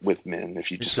 like, with men,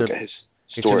 if you just look at his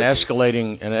story. It's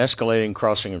an escalating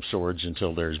crossing of swords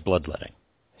until there's bloodletting.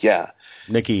 Yeah.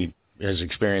 Nikki has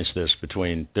experienced this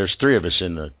there's three of us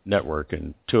in the network,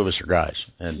 and two of us are guys.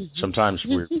 And sometimes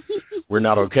we're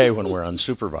not okay when we're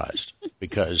unsupervised,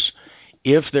 because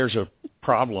if there's a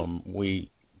problem,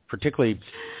 particularly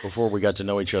before we got to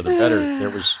know each other better, there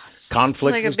was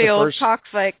conflict. Like a big old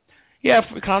cockfight. Yeah,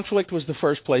 conflict was the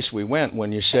first place we went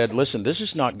when you said, listen, this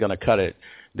is not going to cut it.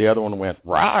 The other one went,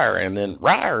 rawr,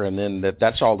 and then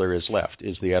that's all there is left,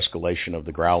 is the escalation of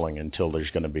the growling until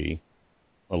there's going to be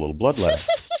a little bloodletting.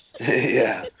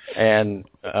 Yeah. And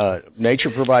nature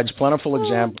provides plentiful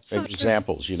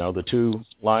examples. The two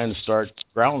lions start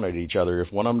growling at each other.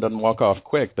 If one of them doesn't walk off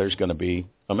quick, there's going to be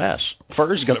a mess.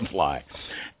 Fur's going to fly.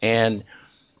 And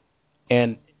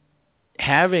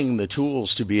having the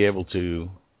tools to be able to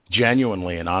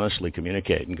genuinely and honestly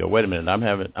communicate and go, wait a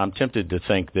minute, I'm tempted to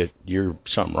think that you're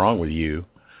something wrong with you,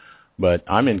 but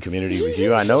I'm in community with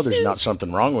you. I know there's not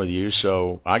something wrong with you,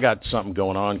 so I got something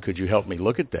going on. Could you help me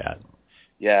look at that?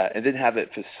 Yeah, and then have it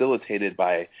facilitated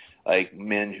by like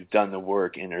men who've done the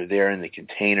work and are there in the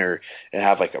container and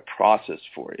have like a process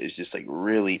for it. It's just like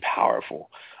really powerful.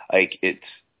 Like, it's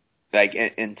like,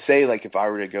 and say like if I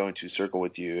were to go into a circle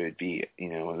with you, it'd be,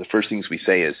 one of the first things we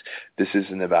say is, this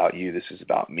isn't about you, this is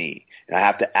about me. And I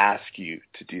have to ask you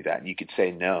to do that. And you could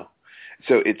say no.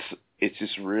 So it's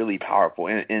just really powerful.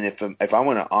 And if I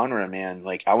want to honor a man,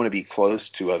 like, I want to be close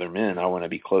to other men. I want to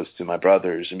be close to my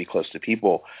brothers and be close to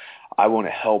people. I want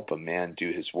to help a man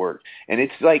do his work. And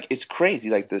it's like, it's crazy.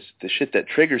 Like the shit that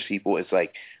triggers people is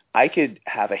like, I could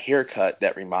have a haircut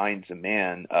that reminds a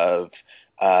man of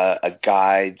a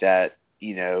guy that,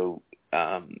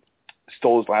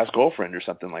 stole his last girlfriend or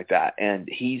something like that. And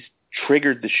he's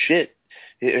triggered the shit.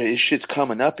 His shit's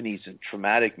coming up and he's in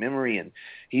traumatic memory, and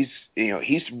he's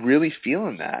really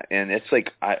feeling that. And it's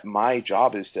like, my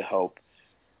job is to help.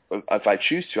 If I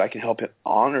choose to, I can help him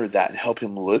honor that and help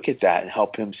him look at that and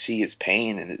help him see his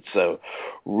pain. And it's so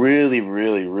really,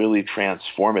 really, really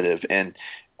transformative. And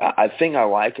a thing I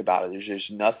like about it is there's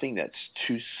nothing that's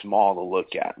too small to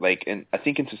look at. Like, and I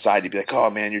think in society, be like, oh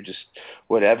man, you're just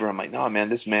whatever. I'm like, no, man,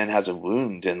 this man has a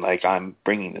wound, and like, I'm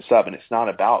bringing this up, and it's not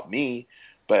about me,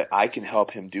 but I can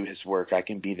help him do his work. I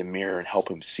can be the mirror and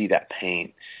help him see that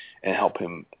pain and help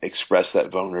him express that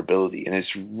vulnerability. And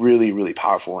it's really, really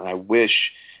powerful. And I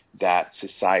wish that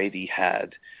society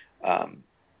had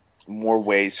more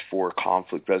ways for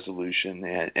conflict resolution.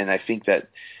 And I think that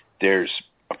there's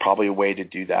probably a way to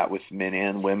do that with men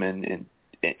and women,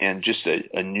 and just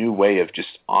a new way of just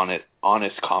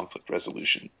honest conflict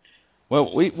resolution.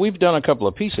 Well, we've done a couple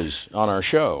of pieces on our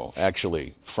show,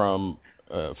 actually. From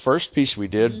first piece we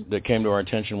did that came to our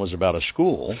attention was about a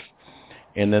school,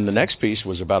 And then the next piece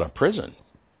was about a prison,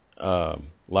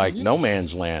 like No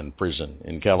Man's Land prison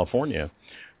in California,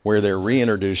 where they're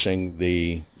reintroducing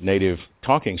the native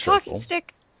talking circle. Talking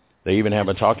stick. They even have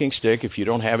a talking stick. If you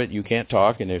don't have it, you can't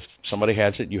talk. And if somebody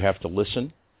has it, you have to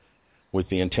listen with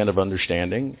the intent of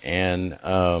understanding. And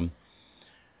of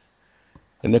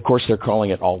course, they're calling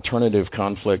it alternative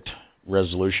conflict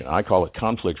resolution. I call it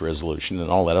conflict resolution, and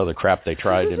all that other crap they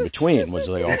tried in between was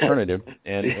the alternative.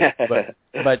 And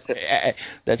but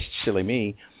that's silly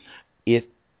me.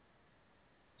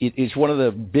 It's one of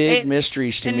the big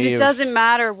mysteries to me. And it doesn't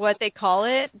matter what they call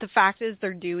it. The fact is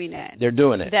they're doing it. They're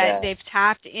doing it. That they've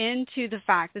tapped into the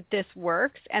fact that this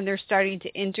works, and they're starting to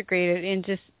integrate it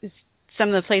into some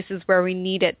of the places where we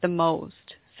need it the most.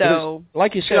 So,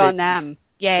 like you said, good on them.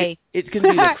 Yay. It can be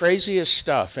the craziest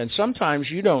stuff, and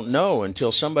sometimes you don't know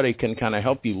until somebody can kind of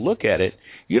help you look at it.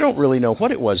 You don't really know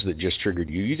what it was that just triggered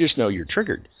you. You just know you're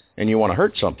triggered, and you want to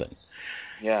hurt something.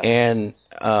 Yeah.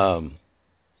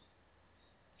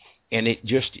 And it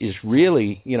just is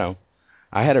really,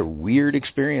 I had a weird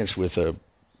experience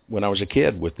when I was a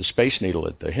kid with the Space Needle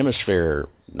at the Hemisphere,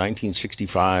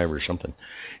 1965 or something.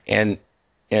 And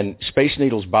Space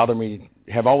Needles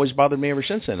have always bothered me ever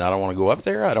since then. I don't want to go up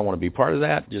there. I don't want to be part of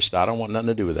that. I don't want nothing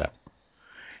to do with that.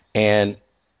 And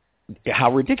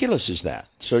how ridiculous is that?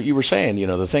 So you were saying,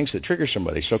 the things that trigger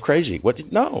somebody, so crazy.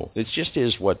 No, it just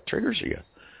is what triggers you.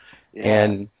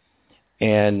 Yeah.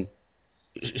 And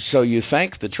so you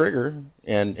thank the trigger,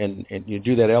 and you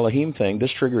do that Elohim thing.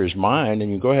 This trigger is mine, and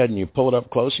you go ahead and you pull it up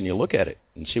close and you look at it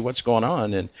and see what's going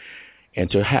on,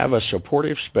 and to have a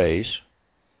supportive space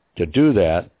to do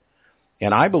that.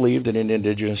 And I believe that in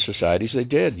indigenous societies they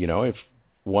did. If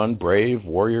one brave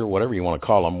warrior, whatever you want to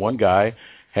call him, one guy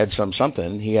had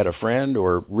something, he had a friend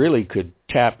or really could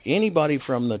tap anybody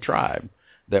from the tribe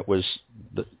that was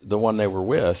the one they were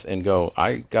with and go,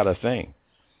 I got a thing.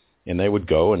 And they would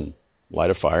go and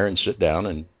light a fire and sit down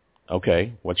and,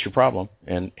 okay, what's your problem?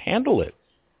 And handle it.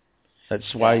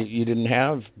 That's why you didn't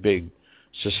have big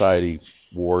society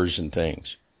wars and things.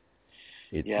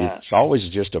 It's always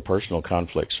just a personal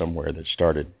conflict somewhere that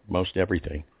started most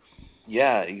everything.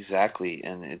 Yeah, exactly.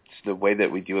 And it's the way that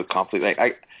we deal with conflict. Like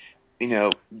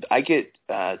I get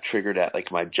triggered at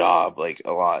like my job like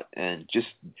a lot, and just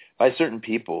by certain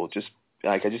people,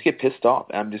 I just get pissed off.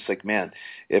 I'm just like, man,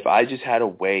 if I just had a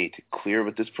way to clear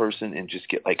with this person and just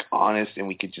get like honest, and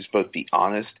we could just both be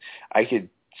honest, I could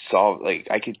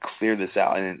clear this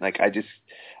out. And like,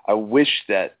 I wish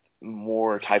that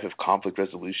more type of conflict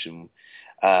resolution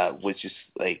was just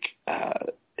like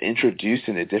introduced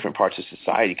into different parts of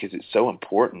society, because it's so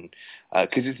important.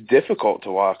 Because it's difficult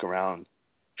to walk around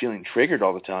feeling triggered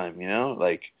all the time,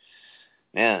 like.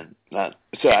 Man, I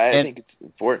think it's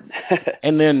important.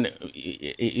 And then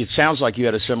it sounds like you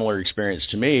had a similar experience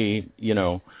to me.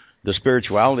 The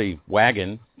spirituality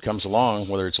wagon comes along,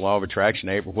 whether it's law of attraction,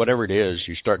 whatever it is,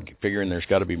 you start figuring there's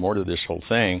got to be more to this whole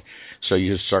thing. So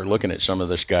you start looking at some of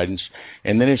this guidance,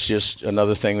 and then it's just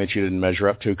another thing that you didn't measure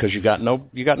up to because you got no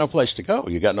place to go.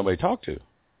 You got nobody to talk to.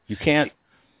 You can't.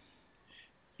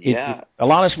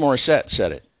 Alanis Morissette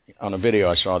said it on a video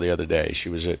I saw the other day. She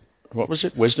was at, what was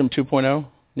it, Wisdom 2.0,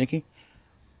 Nikki?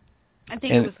 I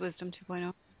think it was Wisdom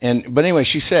 2.0. But anyway,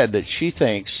 she said that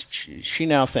she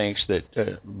now thinks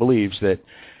that, believes that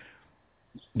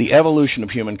the evolution of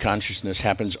human consciousness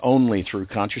happens only through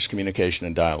conscious communication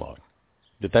and dialogue.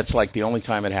 That's like the only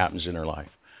time it happens in her life.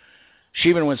 She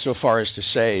even went so far as to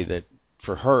say that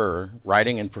for her,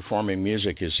 writing and performing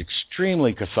music is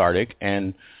extremely cathartic,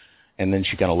 and then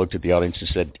she kind of looked at the audience and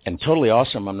said, and totally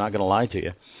awesome, I'm not going to lie to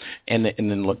you. And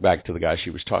then looked back to the guy she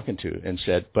was talking to and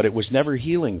said, but it was never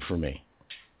healing for me.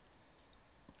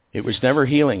 It was never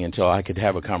healing until I could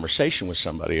have a conversation with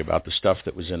somebody about the stuff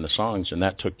that was in the songs, and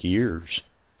that took years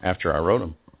after I wrote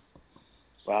them.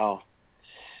 Wow.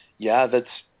 Yeah, that's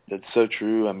so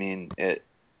true. I mean,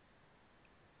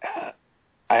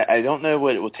 I don't know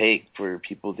what it will take for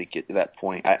people to get to that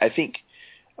point. I think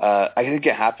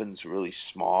it happens really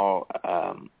small.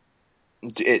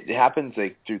 It happens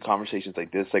like through conversations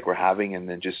like this, like we're having, and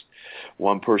then just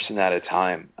one person at a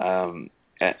time,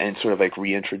 and sort of like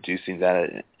reintroducing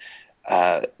that.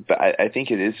 But I think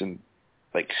it is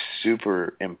like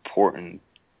super important,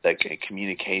 like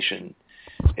communication.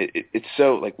 It's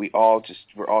so like we're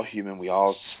all human. We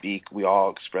all speak. We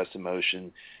all express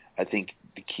emotion. I think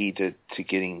the key to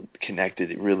getting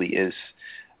connected, it really is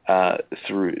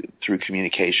through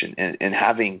communication and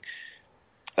having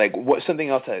like something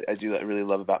else I do that I really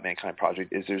love about Mankind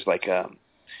Project is there's like an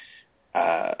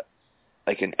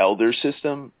elder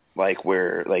system like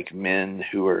where like men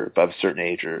who are above a certain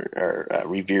age are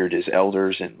revered as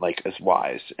elders and like as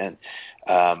wise, and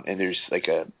there's like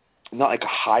not like a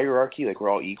hierarchy, like we're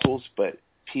all equals, but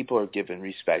people are given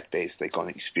respect based like on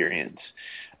experience.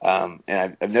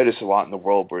 And I've noticed a lot in the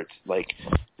world where it's like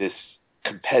this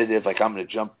competitive, like I'm going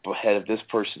to jump ahead of this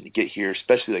person to get here,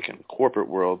 especially like in the corporate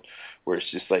world where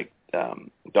it's just like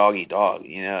dog eat dog,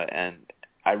 you know. And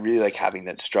I really like having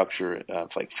that structure of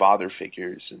like father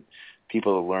figures and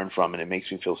people to learn from, and it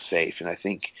makes me feel safe. And I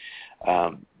think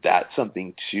that's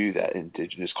something too that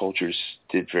indigenous cultures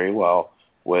did very well,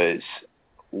 was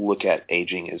look at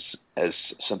aging as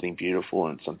something beautiful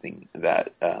and something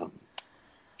that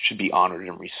should be honored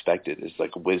and respected as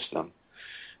like wisdom.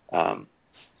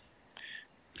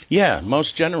 Yeah,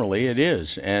 most generally it is,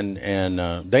 and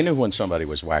they knew when somebody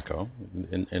was wacko,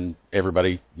 and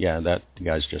everybody, yeah, that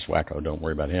guy's just wacko. Don't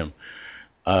worry about him.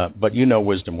 But you know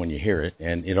wisdom when you hear it,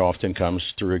 and it often comes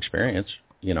through experience.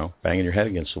 You know, banging your head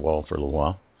against the wall for a little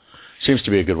while seems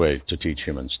to be a good way to teach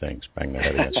humans things. Bang their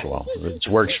head against the wall. It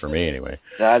works for me anyway.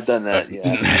 I've done that.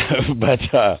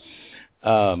 Yeah.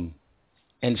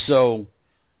 And so,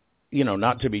 you know,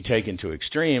 not to be taken to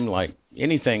extreme, like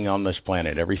anything on this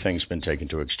planet, everything's been taken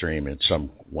to extreme in some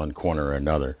one corner or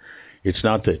another. It's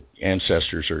not that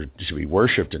ancestors are to be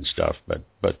worshipped and stuff,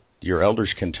 but your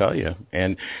elders can tell you.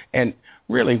 And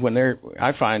really,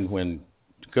 I find when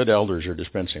good elders are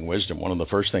dispensing wisdom, one of the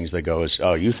first things they go is,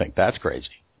 "Oh, you think that's crazy?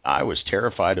 I was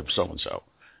terrified of so-and-so."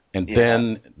 And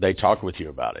then they talk with you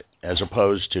about it, as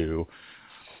opposed to,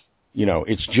 you know,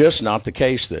 it's just not the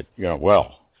case that, you know,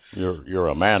 well, you're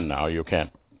a man now, you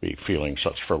can't be feeling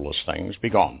such frivolous things. Be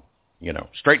gone. You know,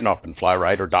 straighten up and fly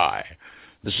right or die.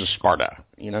 This is Sparta.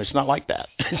 You know, it's not like that.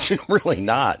 It's really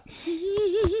not.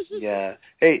 Yeah.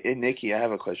 Hey, Nikki, I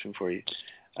have a question for you.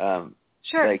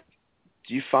 Sure. Like,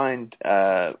 do you find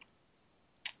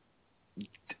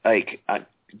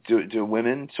do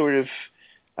women sort of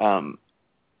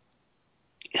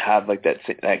have like that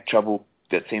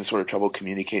same sort of trouble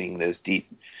communicating those deep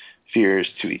fears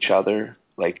to each other,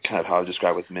 like kind of how I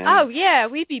described with men? Oh yeah,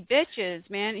 we be bitches,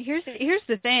 man. Here's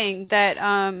the thing that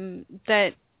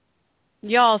that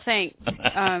y'all think,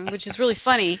 which is really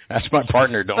funny. That's my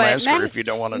partner. Don't ask her if you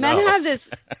don't want to know.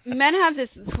 Men have this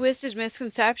twisted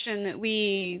misconception that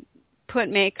we put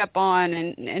makeup on,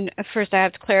 and first I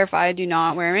have to clarify, I do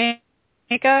not wear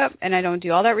makeup, and I don't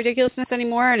do all that ridiculousness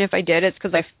anymore. And if I did, it's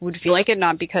because I would feel like it,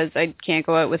 not because I can't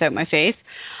go out without my face.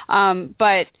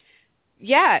 But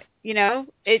yeah, you know,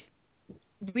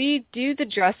 we do the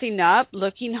dressing up,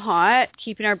 looking hot,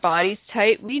 keeping our bodies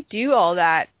tight. We do all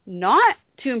that not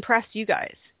to impress you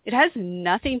guys. It has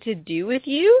nothing to do with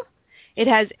you. It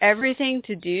has everything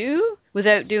to do with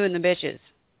outdoing the bitches.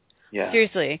 Yeah.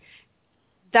 Seriously.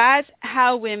 That's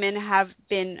how women have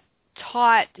been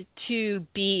taught to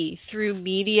be through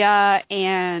media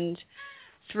and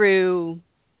through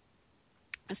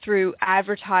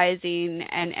advertising,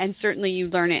 and certainly you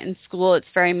learn it in school. It's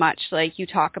very much like you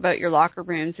talk about your locker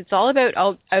rooms. It's all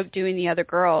about outdoing the other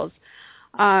girls.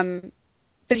 But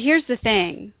here's the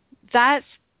thing. That's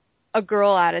a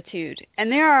girl attitude.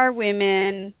 And there are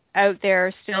women out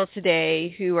there still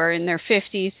today who are in their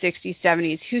 50s, 60s,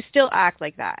 70s who still act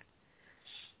like that.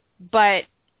 But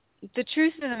the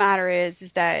truth of the matter is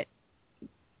that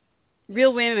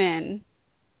real women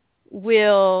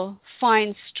will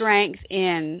find strength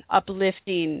in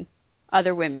uplifting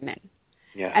other women.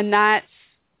 Yeah. And that's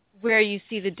where you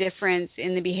see the difference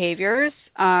in the behaviors.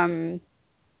 You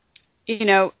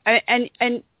know,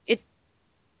 and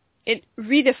it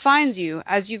redefines you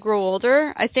as you grow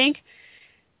older. I think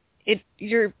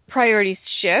your priorities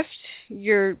shift.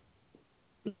 Your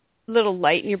little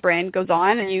light in your brain goes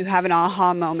on, and you have an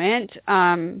aha moment.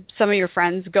 Some of your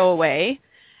friends go away,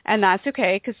 and that's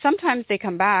okay, because sometimes they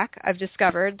come back. I've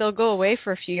discovered they'll go away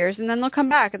for a few years, and then they'll come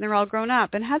back, and they're all grown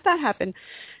up. And has that happened?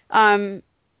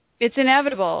 It's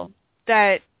inevitable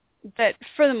that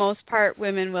for the most part,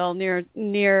 women will near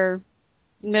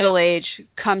middle age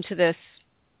come to this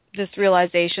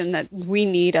realization that we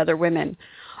need other women,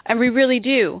 and we really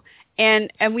do.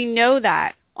 And we know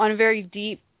that on a very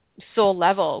deep soul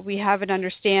level. We have an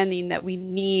understanding that we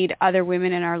need other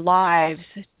women in our lives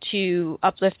to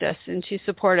uplift us and to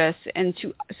support us, and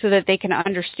so that they can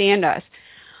understand us.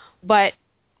 But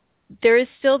there is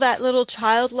still that little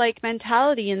childlike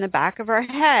mentality in the back of our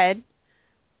head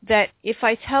that if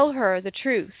I tell her the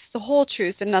truth, the whole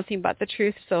truth and nothing but the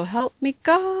truth, so help me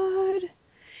God,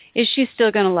 is she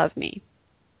still going to love me?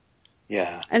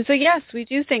 Yeah. And so, yes, we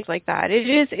do think like that.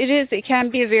 It can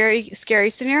be a very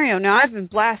scary scenario. Now, I've been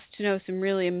blessed to know some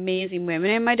really amazing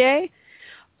women in my day,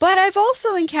 But I've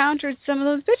also encountered some of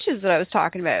those bitches that I was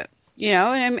talking about. You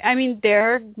know, and I mean,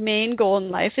 their main goal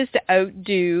in life is to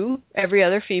outdo every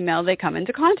other female they come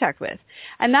into contact with.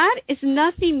 And that is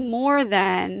nothing more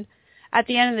than, at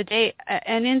the end of the day,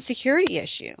 an insecurity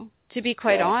issue. To be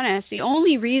quite honest, the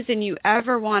only reason you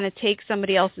ever want to take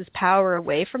somebody else's power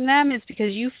away from them is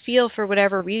because you feel, for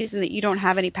whatever reason, that you don't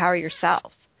have any power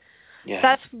yourself. Yeah.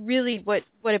 That's really what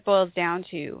it boils down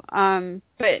to.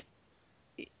 But,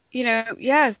 you know,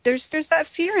 yeah, there's that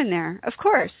fear in there, of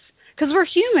course. Because we're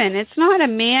human. It's not a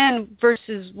man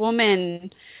versus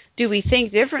woman. Do we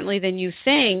think differently than you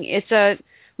think?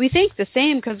 We think the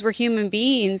same because we're human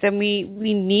beings, and we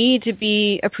need to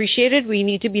be appreciated. We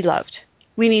need to be loved.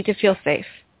 We need to feel safe.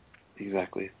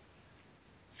 Exactly.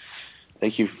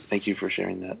 Thank you for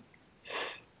sharing that.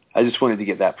 I just wanted to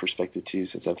get that perspective too,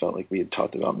 since I felt like we had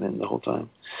talked about men the whole time.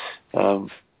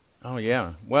 Oh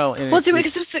yeah. Well,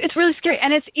 it's really scary,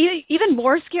 and it's even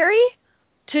more scary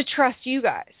to trust you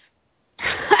guys.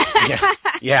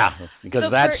 yeah, because so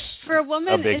that's for a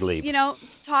woman, a big leap. You know,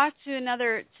 talk to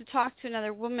another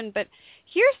woman. But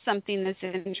here's something that's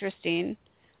interesting.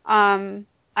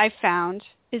 I found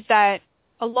is that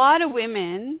a lot of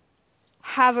women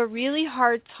have a really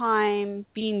hard time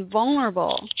being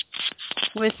vulnerable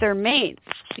with their mates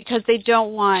because they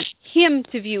don't want him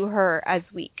to view her as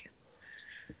weak.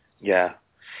 Yeah.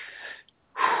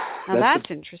 Now that's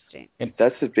interesting.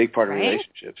 That's the big part of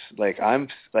relationships. Like I'm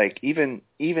like even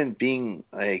being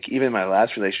like even my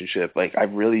last relationship, like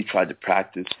I've really tried to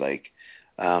practice like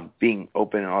being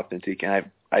open and authentic,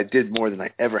 and I did more than I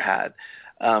ever had.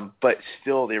 But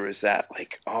still there was that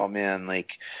like, oh man, like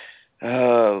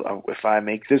if I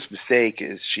make this mistake,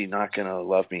 is she not going to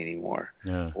love me anymore?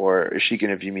 Yeah. Or is she going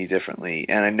to view me differently?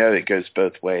 And I know it goes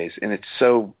both ways, and it's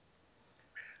so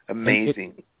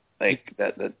amazing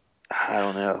that I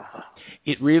don't know.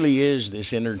 It really is this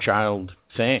inner child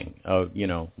thing of, you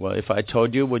know, well, if I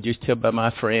told you, would you still be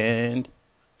my friend?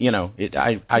 You know,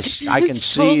 I can see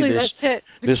totally,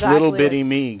 this little bitty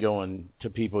me going to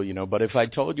people, you know, but if I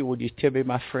told you, would you still be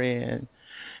my friend?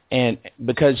 And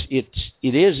because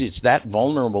it's that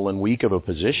vulnerable and weak of a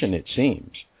position, it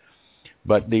seems.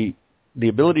 But the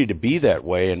ability to be that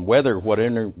way and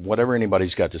whatever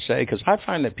anybody's got to say, because I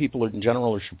find that people in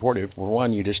general are supportive. For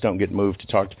one, you just don't get moved to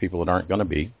talk to people that aren't going to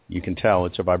be. You can tell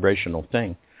it's a vibrational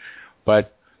thing.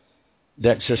 But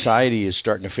that society is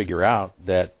starting to figure out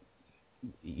that,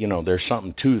 you know, there's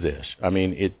something to this. I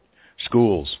mean,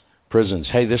 schools, prisons,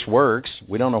 hey, this works.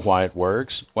 We don't know why it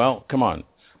works. Well, come on.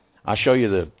 I'll show you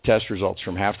the test results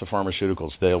from half the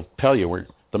pharmaceuticals. They'll tell you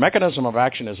the mechanism of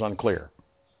action is unclear.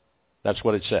 That's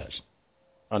what it says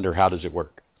under how does it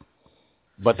work.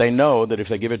 But they know that if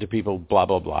they give it to people, blah,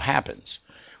 blah, blah happens.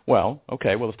 Well,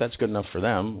 okay, well, if that's good enough for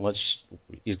them,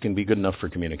 it can be good enough for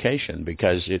communication,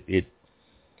 because it's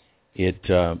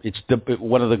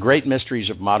one of the great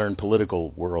mysteries of modern political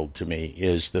world to me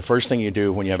is the first thing you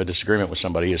do when you have a disagreement with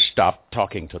somebody is stop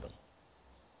talking to them.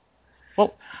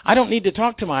 Well, I don't need to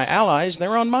talk to my allies.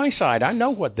 They're on my side. I know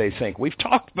what they think. We've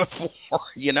talked before,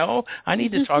 you know. I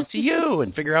need to talk to you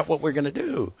and figure out what we're going to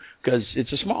do, because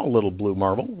it's a small little blue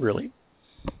marble, really.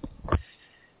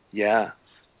 Yeah.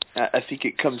 I think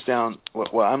it comes down,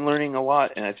 well, I'm learning a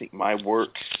lot, and I think my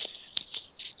work,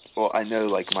 well, I know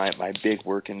like my big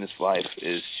work in this life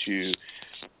is to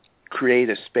create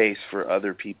a space for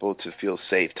other people to feel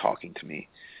safe talking to me.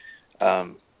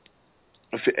 And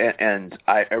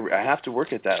I have to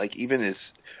work at that. Like even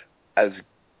as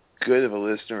good of a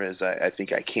listener as I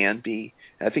think I can be,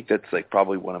 and I think that's like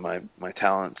probably one of my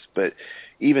talents. But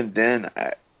even then,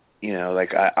 I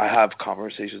have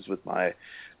conversations with my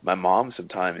mom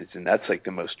sometimes, and that's like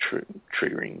the most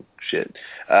triggering shit.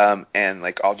 And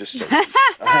like I'll just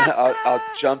I'll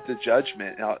jump to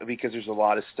judgment because there's a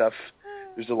lot of stuff.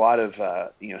 There's a lot of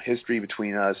history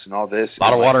between us and all this. A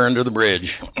lot of water under the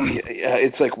bridge. Yeah,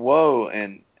 it's like whoa,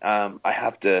 and I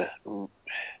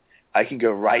can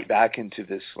go right back into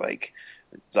this like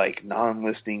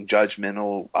non-listening,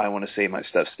 judgmental, I want to say my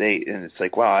stuff state, and it's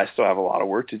like wow, I still have a lot of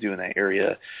work to do in that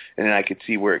area, and then I could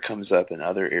see where it comes up in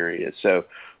other areas. So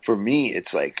for me,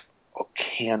 it's like,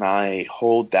 can I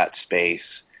hold that space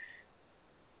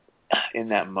in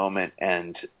that moment,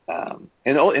 and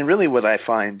really what I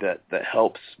find that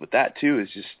helps with that too is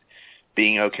just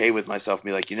being okay with myself and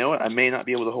be like, you know what, I may not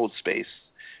be able to hold space,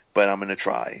 but I'm going to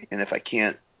try, and if I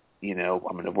can't, I'm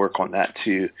going to work on that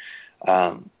too.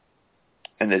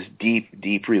 And those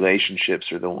deep relationships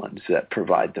are the ones that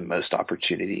provide the most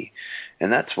opportunity,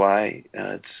 and that's why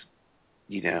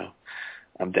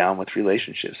I'm down with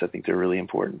relationships. I think they're really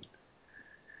important.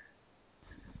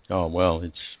 Oh well,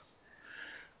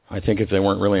 I think if they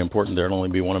weren't really important, there'd only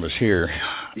be one of us here.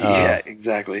 Yeah,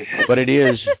 exactly. But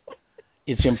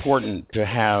it's important to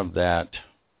have that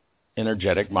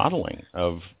energetic modeling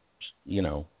of,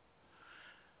 if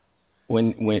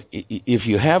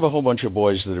you have a whole bunch of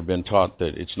boys that have been taught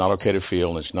that it's not okay to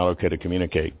feel and it's not okay to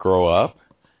communicate, grow up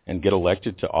and get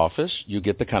elected to office, you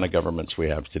get the kind of governments we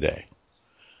have today.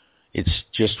 It's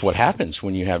just what happens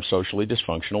when you have socially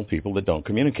dysfunctional people that don't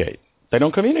communicate. They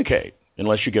don't communicate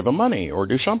unless you give them money or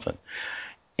do something.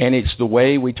 And it's the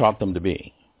way we taught them to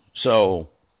be. So,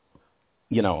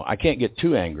 I can't get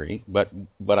too angry, but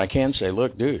I can say,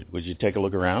 look, dude, would you take a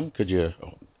look around? Could you,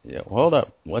 hold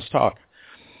up, let's talk.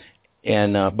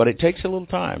 And but it takes a little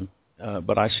time.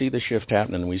 But I see the shift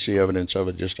happening. We see evidence of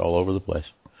it just all over the place.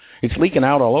 It's leaking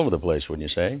out all over the place, wouldn't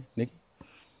you say, Nikki?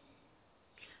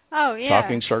 Oh, yeah.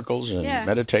 Talking circles and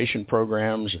meditation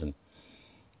programs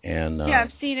and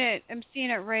I'm seeing it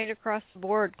right across the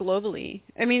board globally.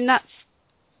 I mean, that's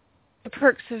the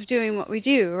perks of doing what we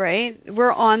do, right?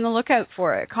 We're on the lookout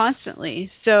for it constantly.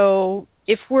 So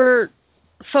if we're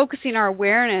focusing our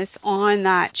awareness on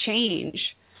that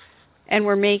change and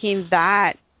we're making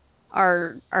that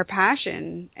our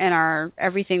passion and our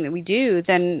everything that we do,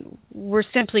 then we're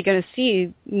simply going to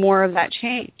see more of that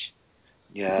change.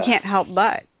 Yeah. We can't help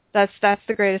but. That's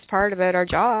the greatest part about our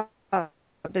job,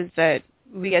 is that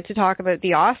we get to talk about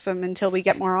the awesome until we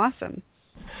get more awesome.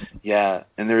 Yeah,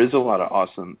 and there is a lot of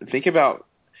awesome. Think about,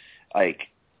 just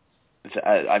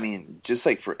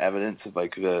for evidence of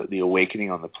the awakening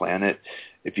on the planet.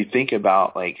 If you think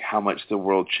about how much the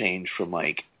world changed from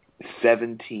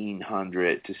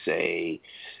 1700 to say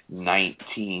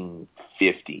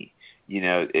 1950,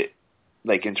 in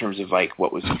terms of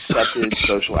what was accepted,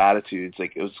 social attitudes,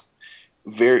 it was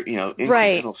very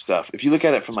incremental stuff. If you look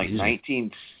at it from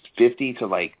 1950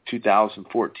 to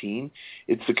 2014,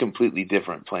 it's a completely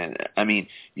different planet. I mean,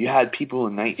 you had people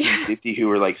in 1950 who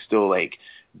were still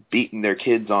beating their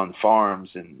kids on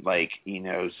farms and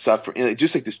suffering,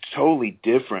 just this totally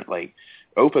different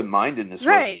open-mindedness,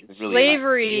 right? Really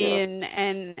slavery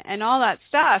and all that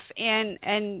stuff,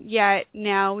 and yet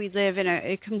now we live in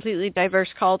a completely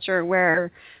diverse culture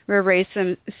where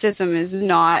racism is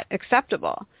not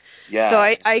acceptable. Yeah. So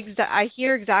I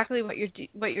hear exactly what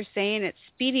you're saying. It's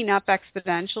speeding up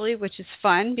exponentially, which is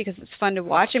fun because it's fun to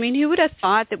watch. I mean, who would have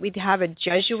thought that we'd have a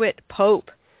Jesuit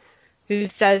Pope who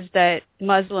says that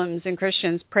Muslims and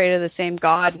Christians pray to the same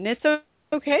God, and it's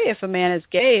okay if a man is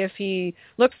gay, if he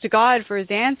looks to God for his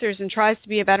answers and tries to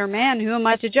be a better man, who am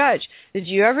I to judge? Did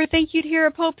you ever think you'd hear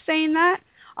a Pope saying that?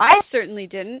 I certainly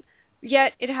didn't.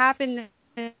 Yet it happened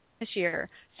this year.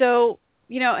 So,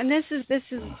 and this is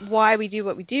why we do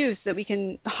what we do, so that we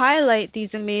can highlight these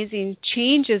amazing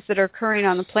changes that are occurring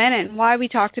on the planet, and why we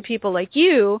talk to people like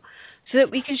you, so that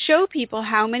we can show people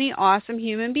how many awesome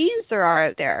human beings there are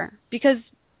out there. Because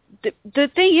the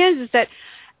thing is that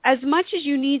as much as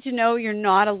you need to know you're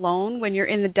not alone when you're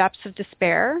in the depths of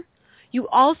despair, you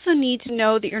also need to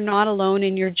know that you're not alone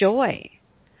in your joy.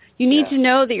 You need to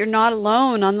know that you're not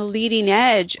alone on the leading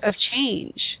edge of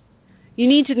change. You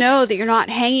need to know that you're not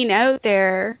hanging out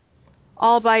there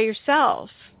all by yourself,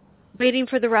 waiting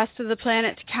for the rest of the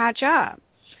planet to catch up.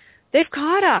 They've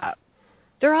caught up.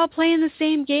 They're all playing the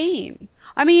same game.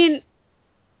 I mean,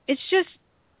 it's just...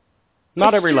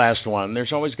 Not every last one.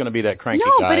 There's always going to be that cranky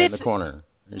guy in the corner.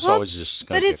 There's always just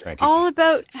going to be a cranky guy. But it's all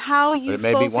about how you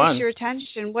focus your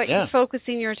attention, what you're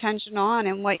focusing your attention on,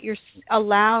 and what you're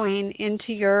allowing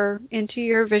into your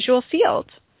visual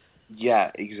field.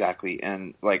 Yeah, exactly.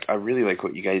 And I really like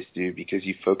what you guys do, because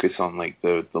you focus on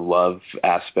the love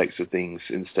aspects of things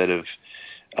instead of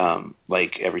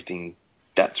everything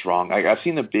that's wrong. I've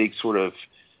seen a big sort of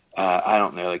I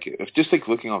don't know, just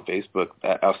looking on Facebook,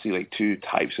 I'll see two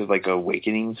types of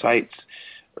awakening sites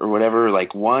or whatever.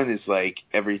 One is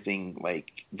everything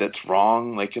that's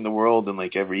wrong in the world,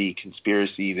 and every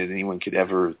conspiracy that anyone could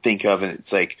ever think of, and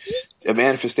it's a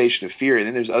manifestation of fear. And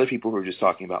then there's other people who are just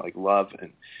talking about love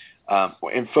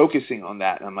and focusing on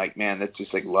that. And I'm like, man, that's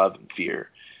just love and fear,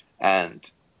 and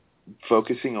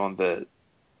focusing on the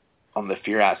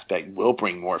fear aspect will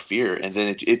bring more fear. And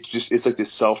then it's this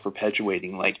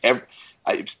self-perpetuating,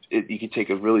 you can take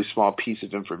a really small piece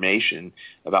of information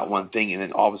about one thing, and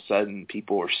then all of a sudden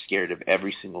people are scared of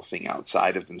every single thing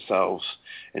outside of themselves.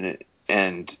 And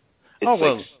it's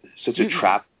such a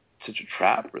trap,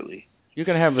 really. You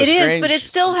can have it is, but it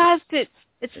still has to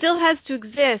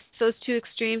exist, those two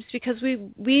extremes, because we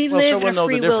live in a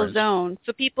free will zone.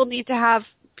 So people need to have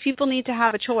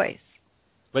a choice.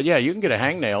 But yeah, you can get a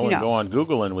hangnail and go on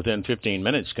Google, and within 15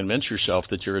 minutes convince yourself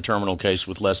that you're a terminal case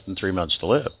with less than 3 months to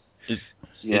live.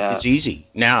 It's easy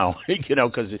now,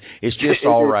 because it's just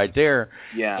all right there.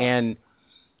 Yeah. And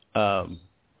but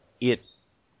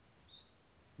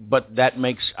that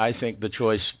makes, I think, the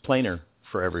choice plainer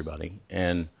for everybody.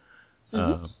 And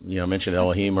I mentioned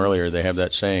Elohim earlier. They have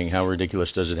that saying, "How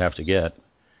ridiculous does it have to get?"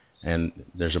 And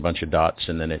there's a bunch of dots,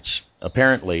 and then it's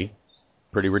apparently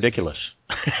pretty ridiculous.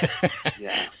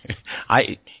 Yeah.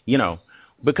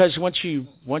 Because once you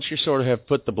sort of have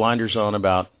put the blinders on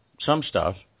about some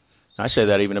stuff, I say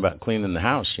that even about cleaning the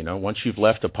house, once you've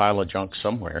left a pile of junk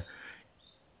somewhere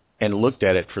and looked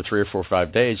at it for 3 or 4 or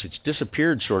 5 days, it's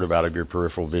disappeared sort of out of your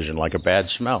peripheral vision like a bad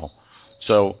smell.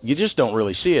 So you just don't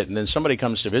really see it. And then somebody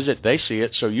comes to visit, they see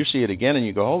it, so you see it again, and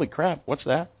you go, holy crap, what's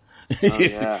that? Oh,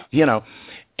 yeah.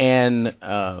 And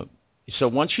so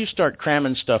once you start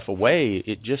cramming stuff away,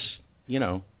 it just,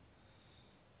 it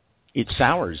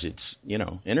sours. It's,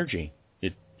 energy.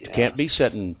 It can't be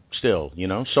sitting still,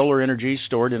 Solar energy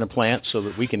stored in a plant so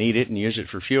that we can eat it and use it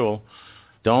for fuel.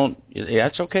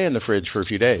 It's okay in the fridge for a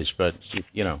few days, but,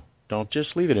 don't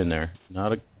just leave it in there.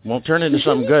 Won't turn into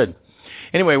something good.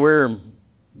 Anyway, we're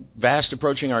fast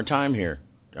approaching our time here,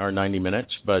 our 90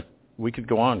 minutes, but we could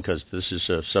go on because this is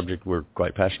a subject we're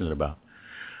quite passionate about.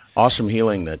 Awesome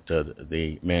healing that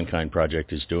the Mankind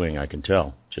Project is doing, I can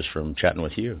tell, just from chatting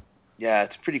with you. Yeah,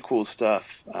 it's pretty cool stuff.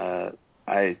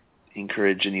 I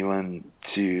encourage anyone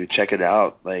to check it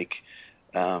out.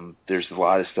 There's a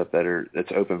lot of stuff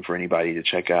that's open for anybody to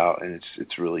check out, and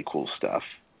it's really cool stuff.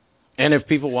 And if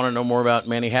people want to know more about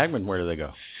Manny Hagman, where do they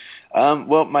go?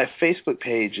 Well, my Facebook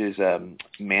page is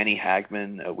Manny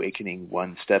Hagman, Awakening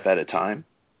One Step at a Time.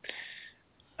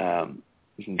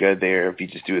 You can go there if you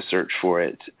just do a search for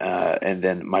it, and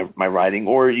then my writing,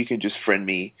 or you can just friend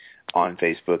me on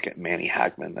Facebook at Manny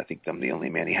Hagman. I think I'm the only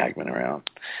Manny Hagman around.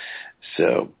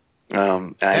 So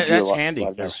that's handy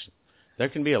because there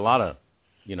can be a lot of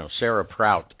Sarah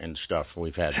Prout and stuff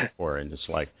we've had before, and it's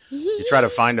like you try to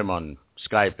find them on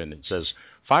Skype and it says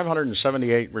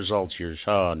 578 results.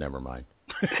 Never mind.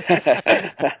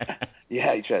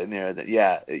 Yeah, you try to narrow that.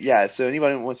 Yeah. So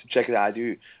anybody who wants to check it out,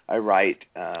 I write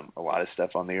a lot of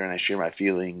stuff on there, and I share my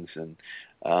feelings and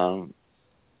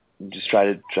just try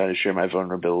to share my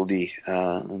vulnerability,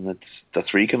 and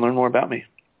that's where you can learn more about me.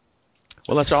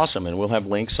 Well, that's awesome, and we'll have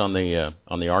links on the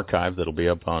archive that'll be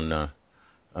up on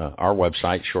our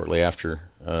website shortly after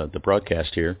the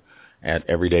broadcast here at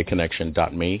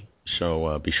everydayconnection.me.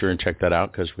 So be sure and check that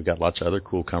out because we've got lots of other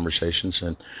cool conversations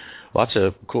and lots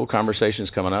of cool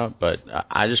conversations coming up. But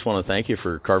I just want to thank you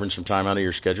for carving some time out of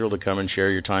your schedule to come and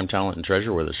share your time, talent, and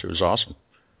treasure with us. It was awesome.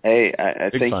 Hey, I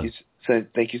thank you. So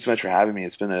thank you so much for having me.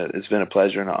 It's been a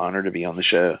pleasure and an honor to be on the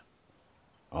show.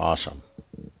 Awesome.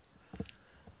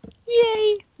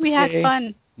 Yay! We had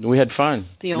fun. We had fun.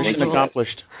 Mission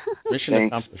accomplished. Mission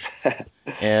accomplished.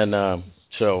 And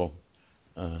so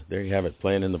there you have it,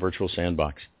 playing in the virtual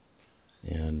sandbox.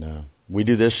 And we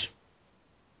do this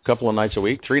a couple of nights a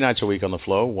week, 3 nights a week on the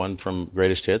flow, one from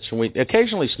Greatest Hits. And we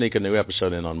occasionally sneak a new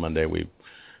episode in on Monday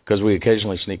because we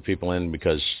occasionally sneak people in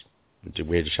because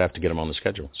we just have to get them on the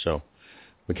schedule. So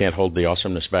we can't hold the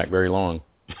awesomeness back very long.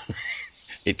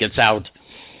 It gets out.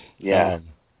 Yeah.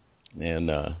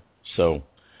 So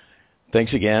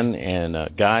thanks again. And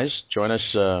guys, join us.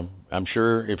 I'm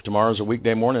sure if tomorrow's a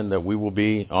weekday morning that we will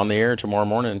be on the air tomorrow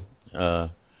morning, 10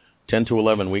 to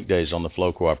 11 weekdays on the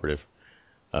Flow Cooperative.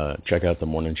 Check out the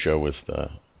morning show with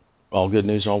all good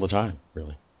news all the time,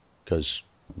 really, because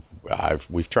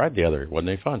we've tried the other. Wasn't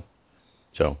it fun?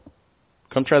 So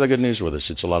come try the good news with us.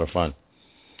 It's a lot of fun.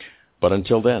 But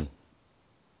until then.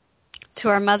 To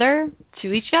our mother,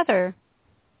 to each other,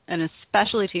 and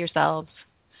especially to yourselves,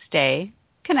 stay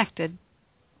connected.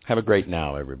 Have a great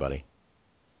now, everybody.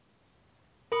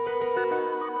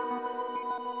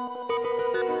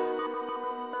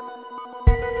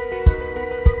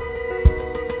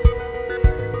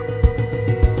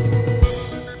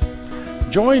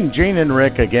 Join Gene and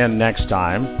Rick again next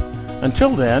time.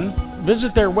 Until then,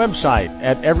 visit their website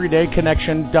at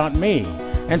everydayconnection.me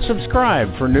and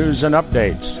subscribe for news and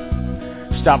updates.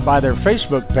 Stop by their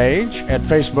Facebook page at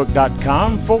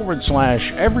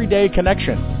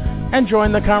facebook.com/everydayconnection and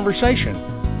join the conversation.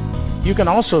 You can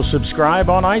also subscribe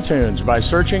on iTunes by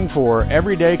searching for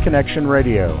Everyday Connection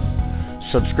Radio.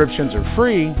 Subscriptions are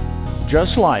free,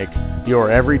 just like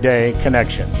your Everyday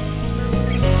Connection.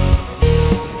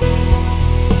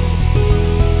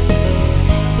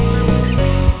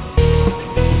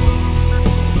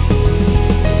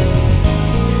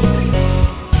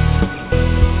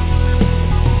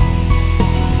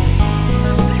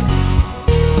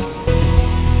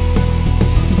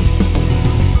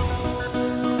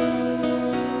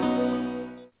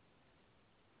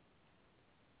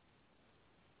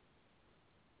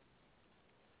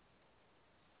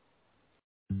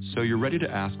 ready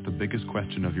to ask the biggest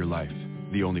question of your life,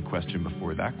 the only question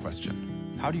before that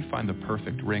question, how do you find the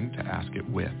perfect ring to ask it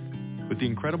with? With the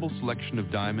incredible selection of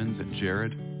diamonds at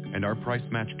Jared and our price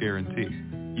match guarantee,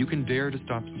 you can dare to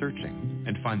stop searching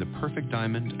and find the perfect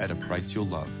diamond at a price you'll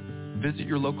love. Visit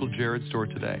your local Jared store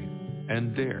today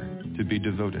and dare to be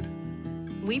devoted.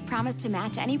 We promise to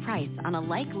match any price on a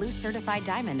like loose certified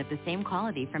diamond of the same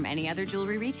quality from any other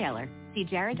jewelry retailer. See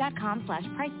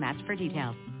jared.com/price match for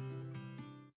details.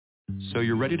 So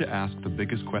you're ready to ask the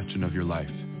biggest question of your life,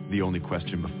 the only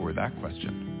question before that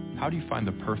question. How do you find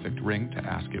the perfect ring to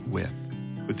ask it with?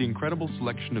 With the incredible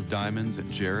selection of diamonds at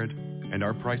Jared and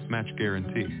our price match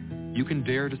guarantee, you can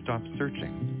dare to stop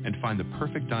searching and find the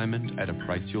perfect diamond at a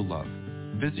price you'll love.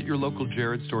 Visit your local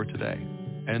Jared store today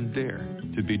and dare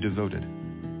to be devoted.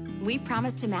 We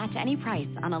promise to match any price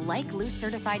on a like loose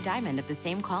certified diamond of the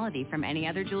same quality from any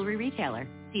other jewelry retailer.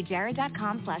 See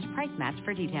jared.com/price match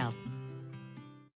for details.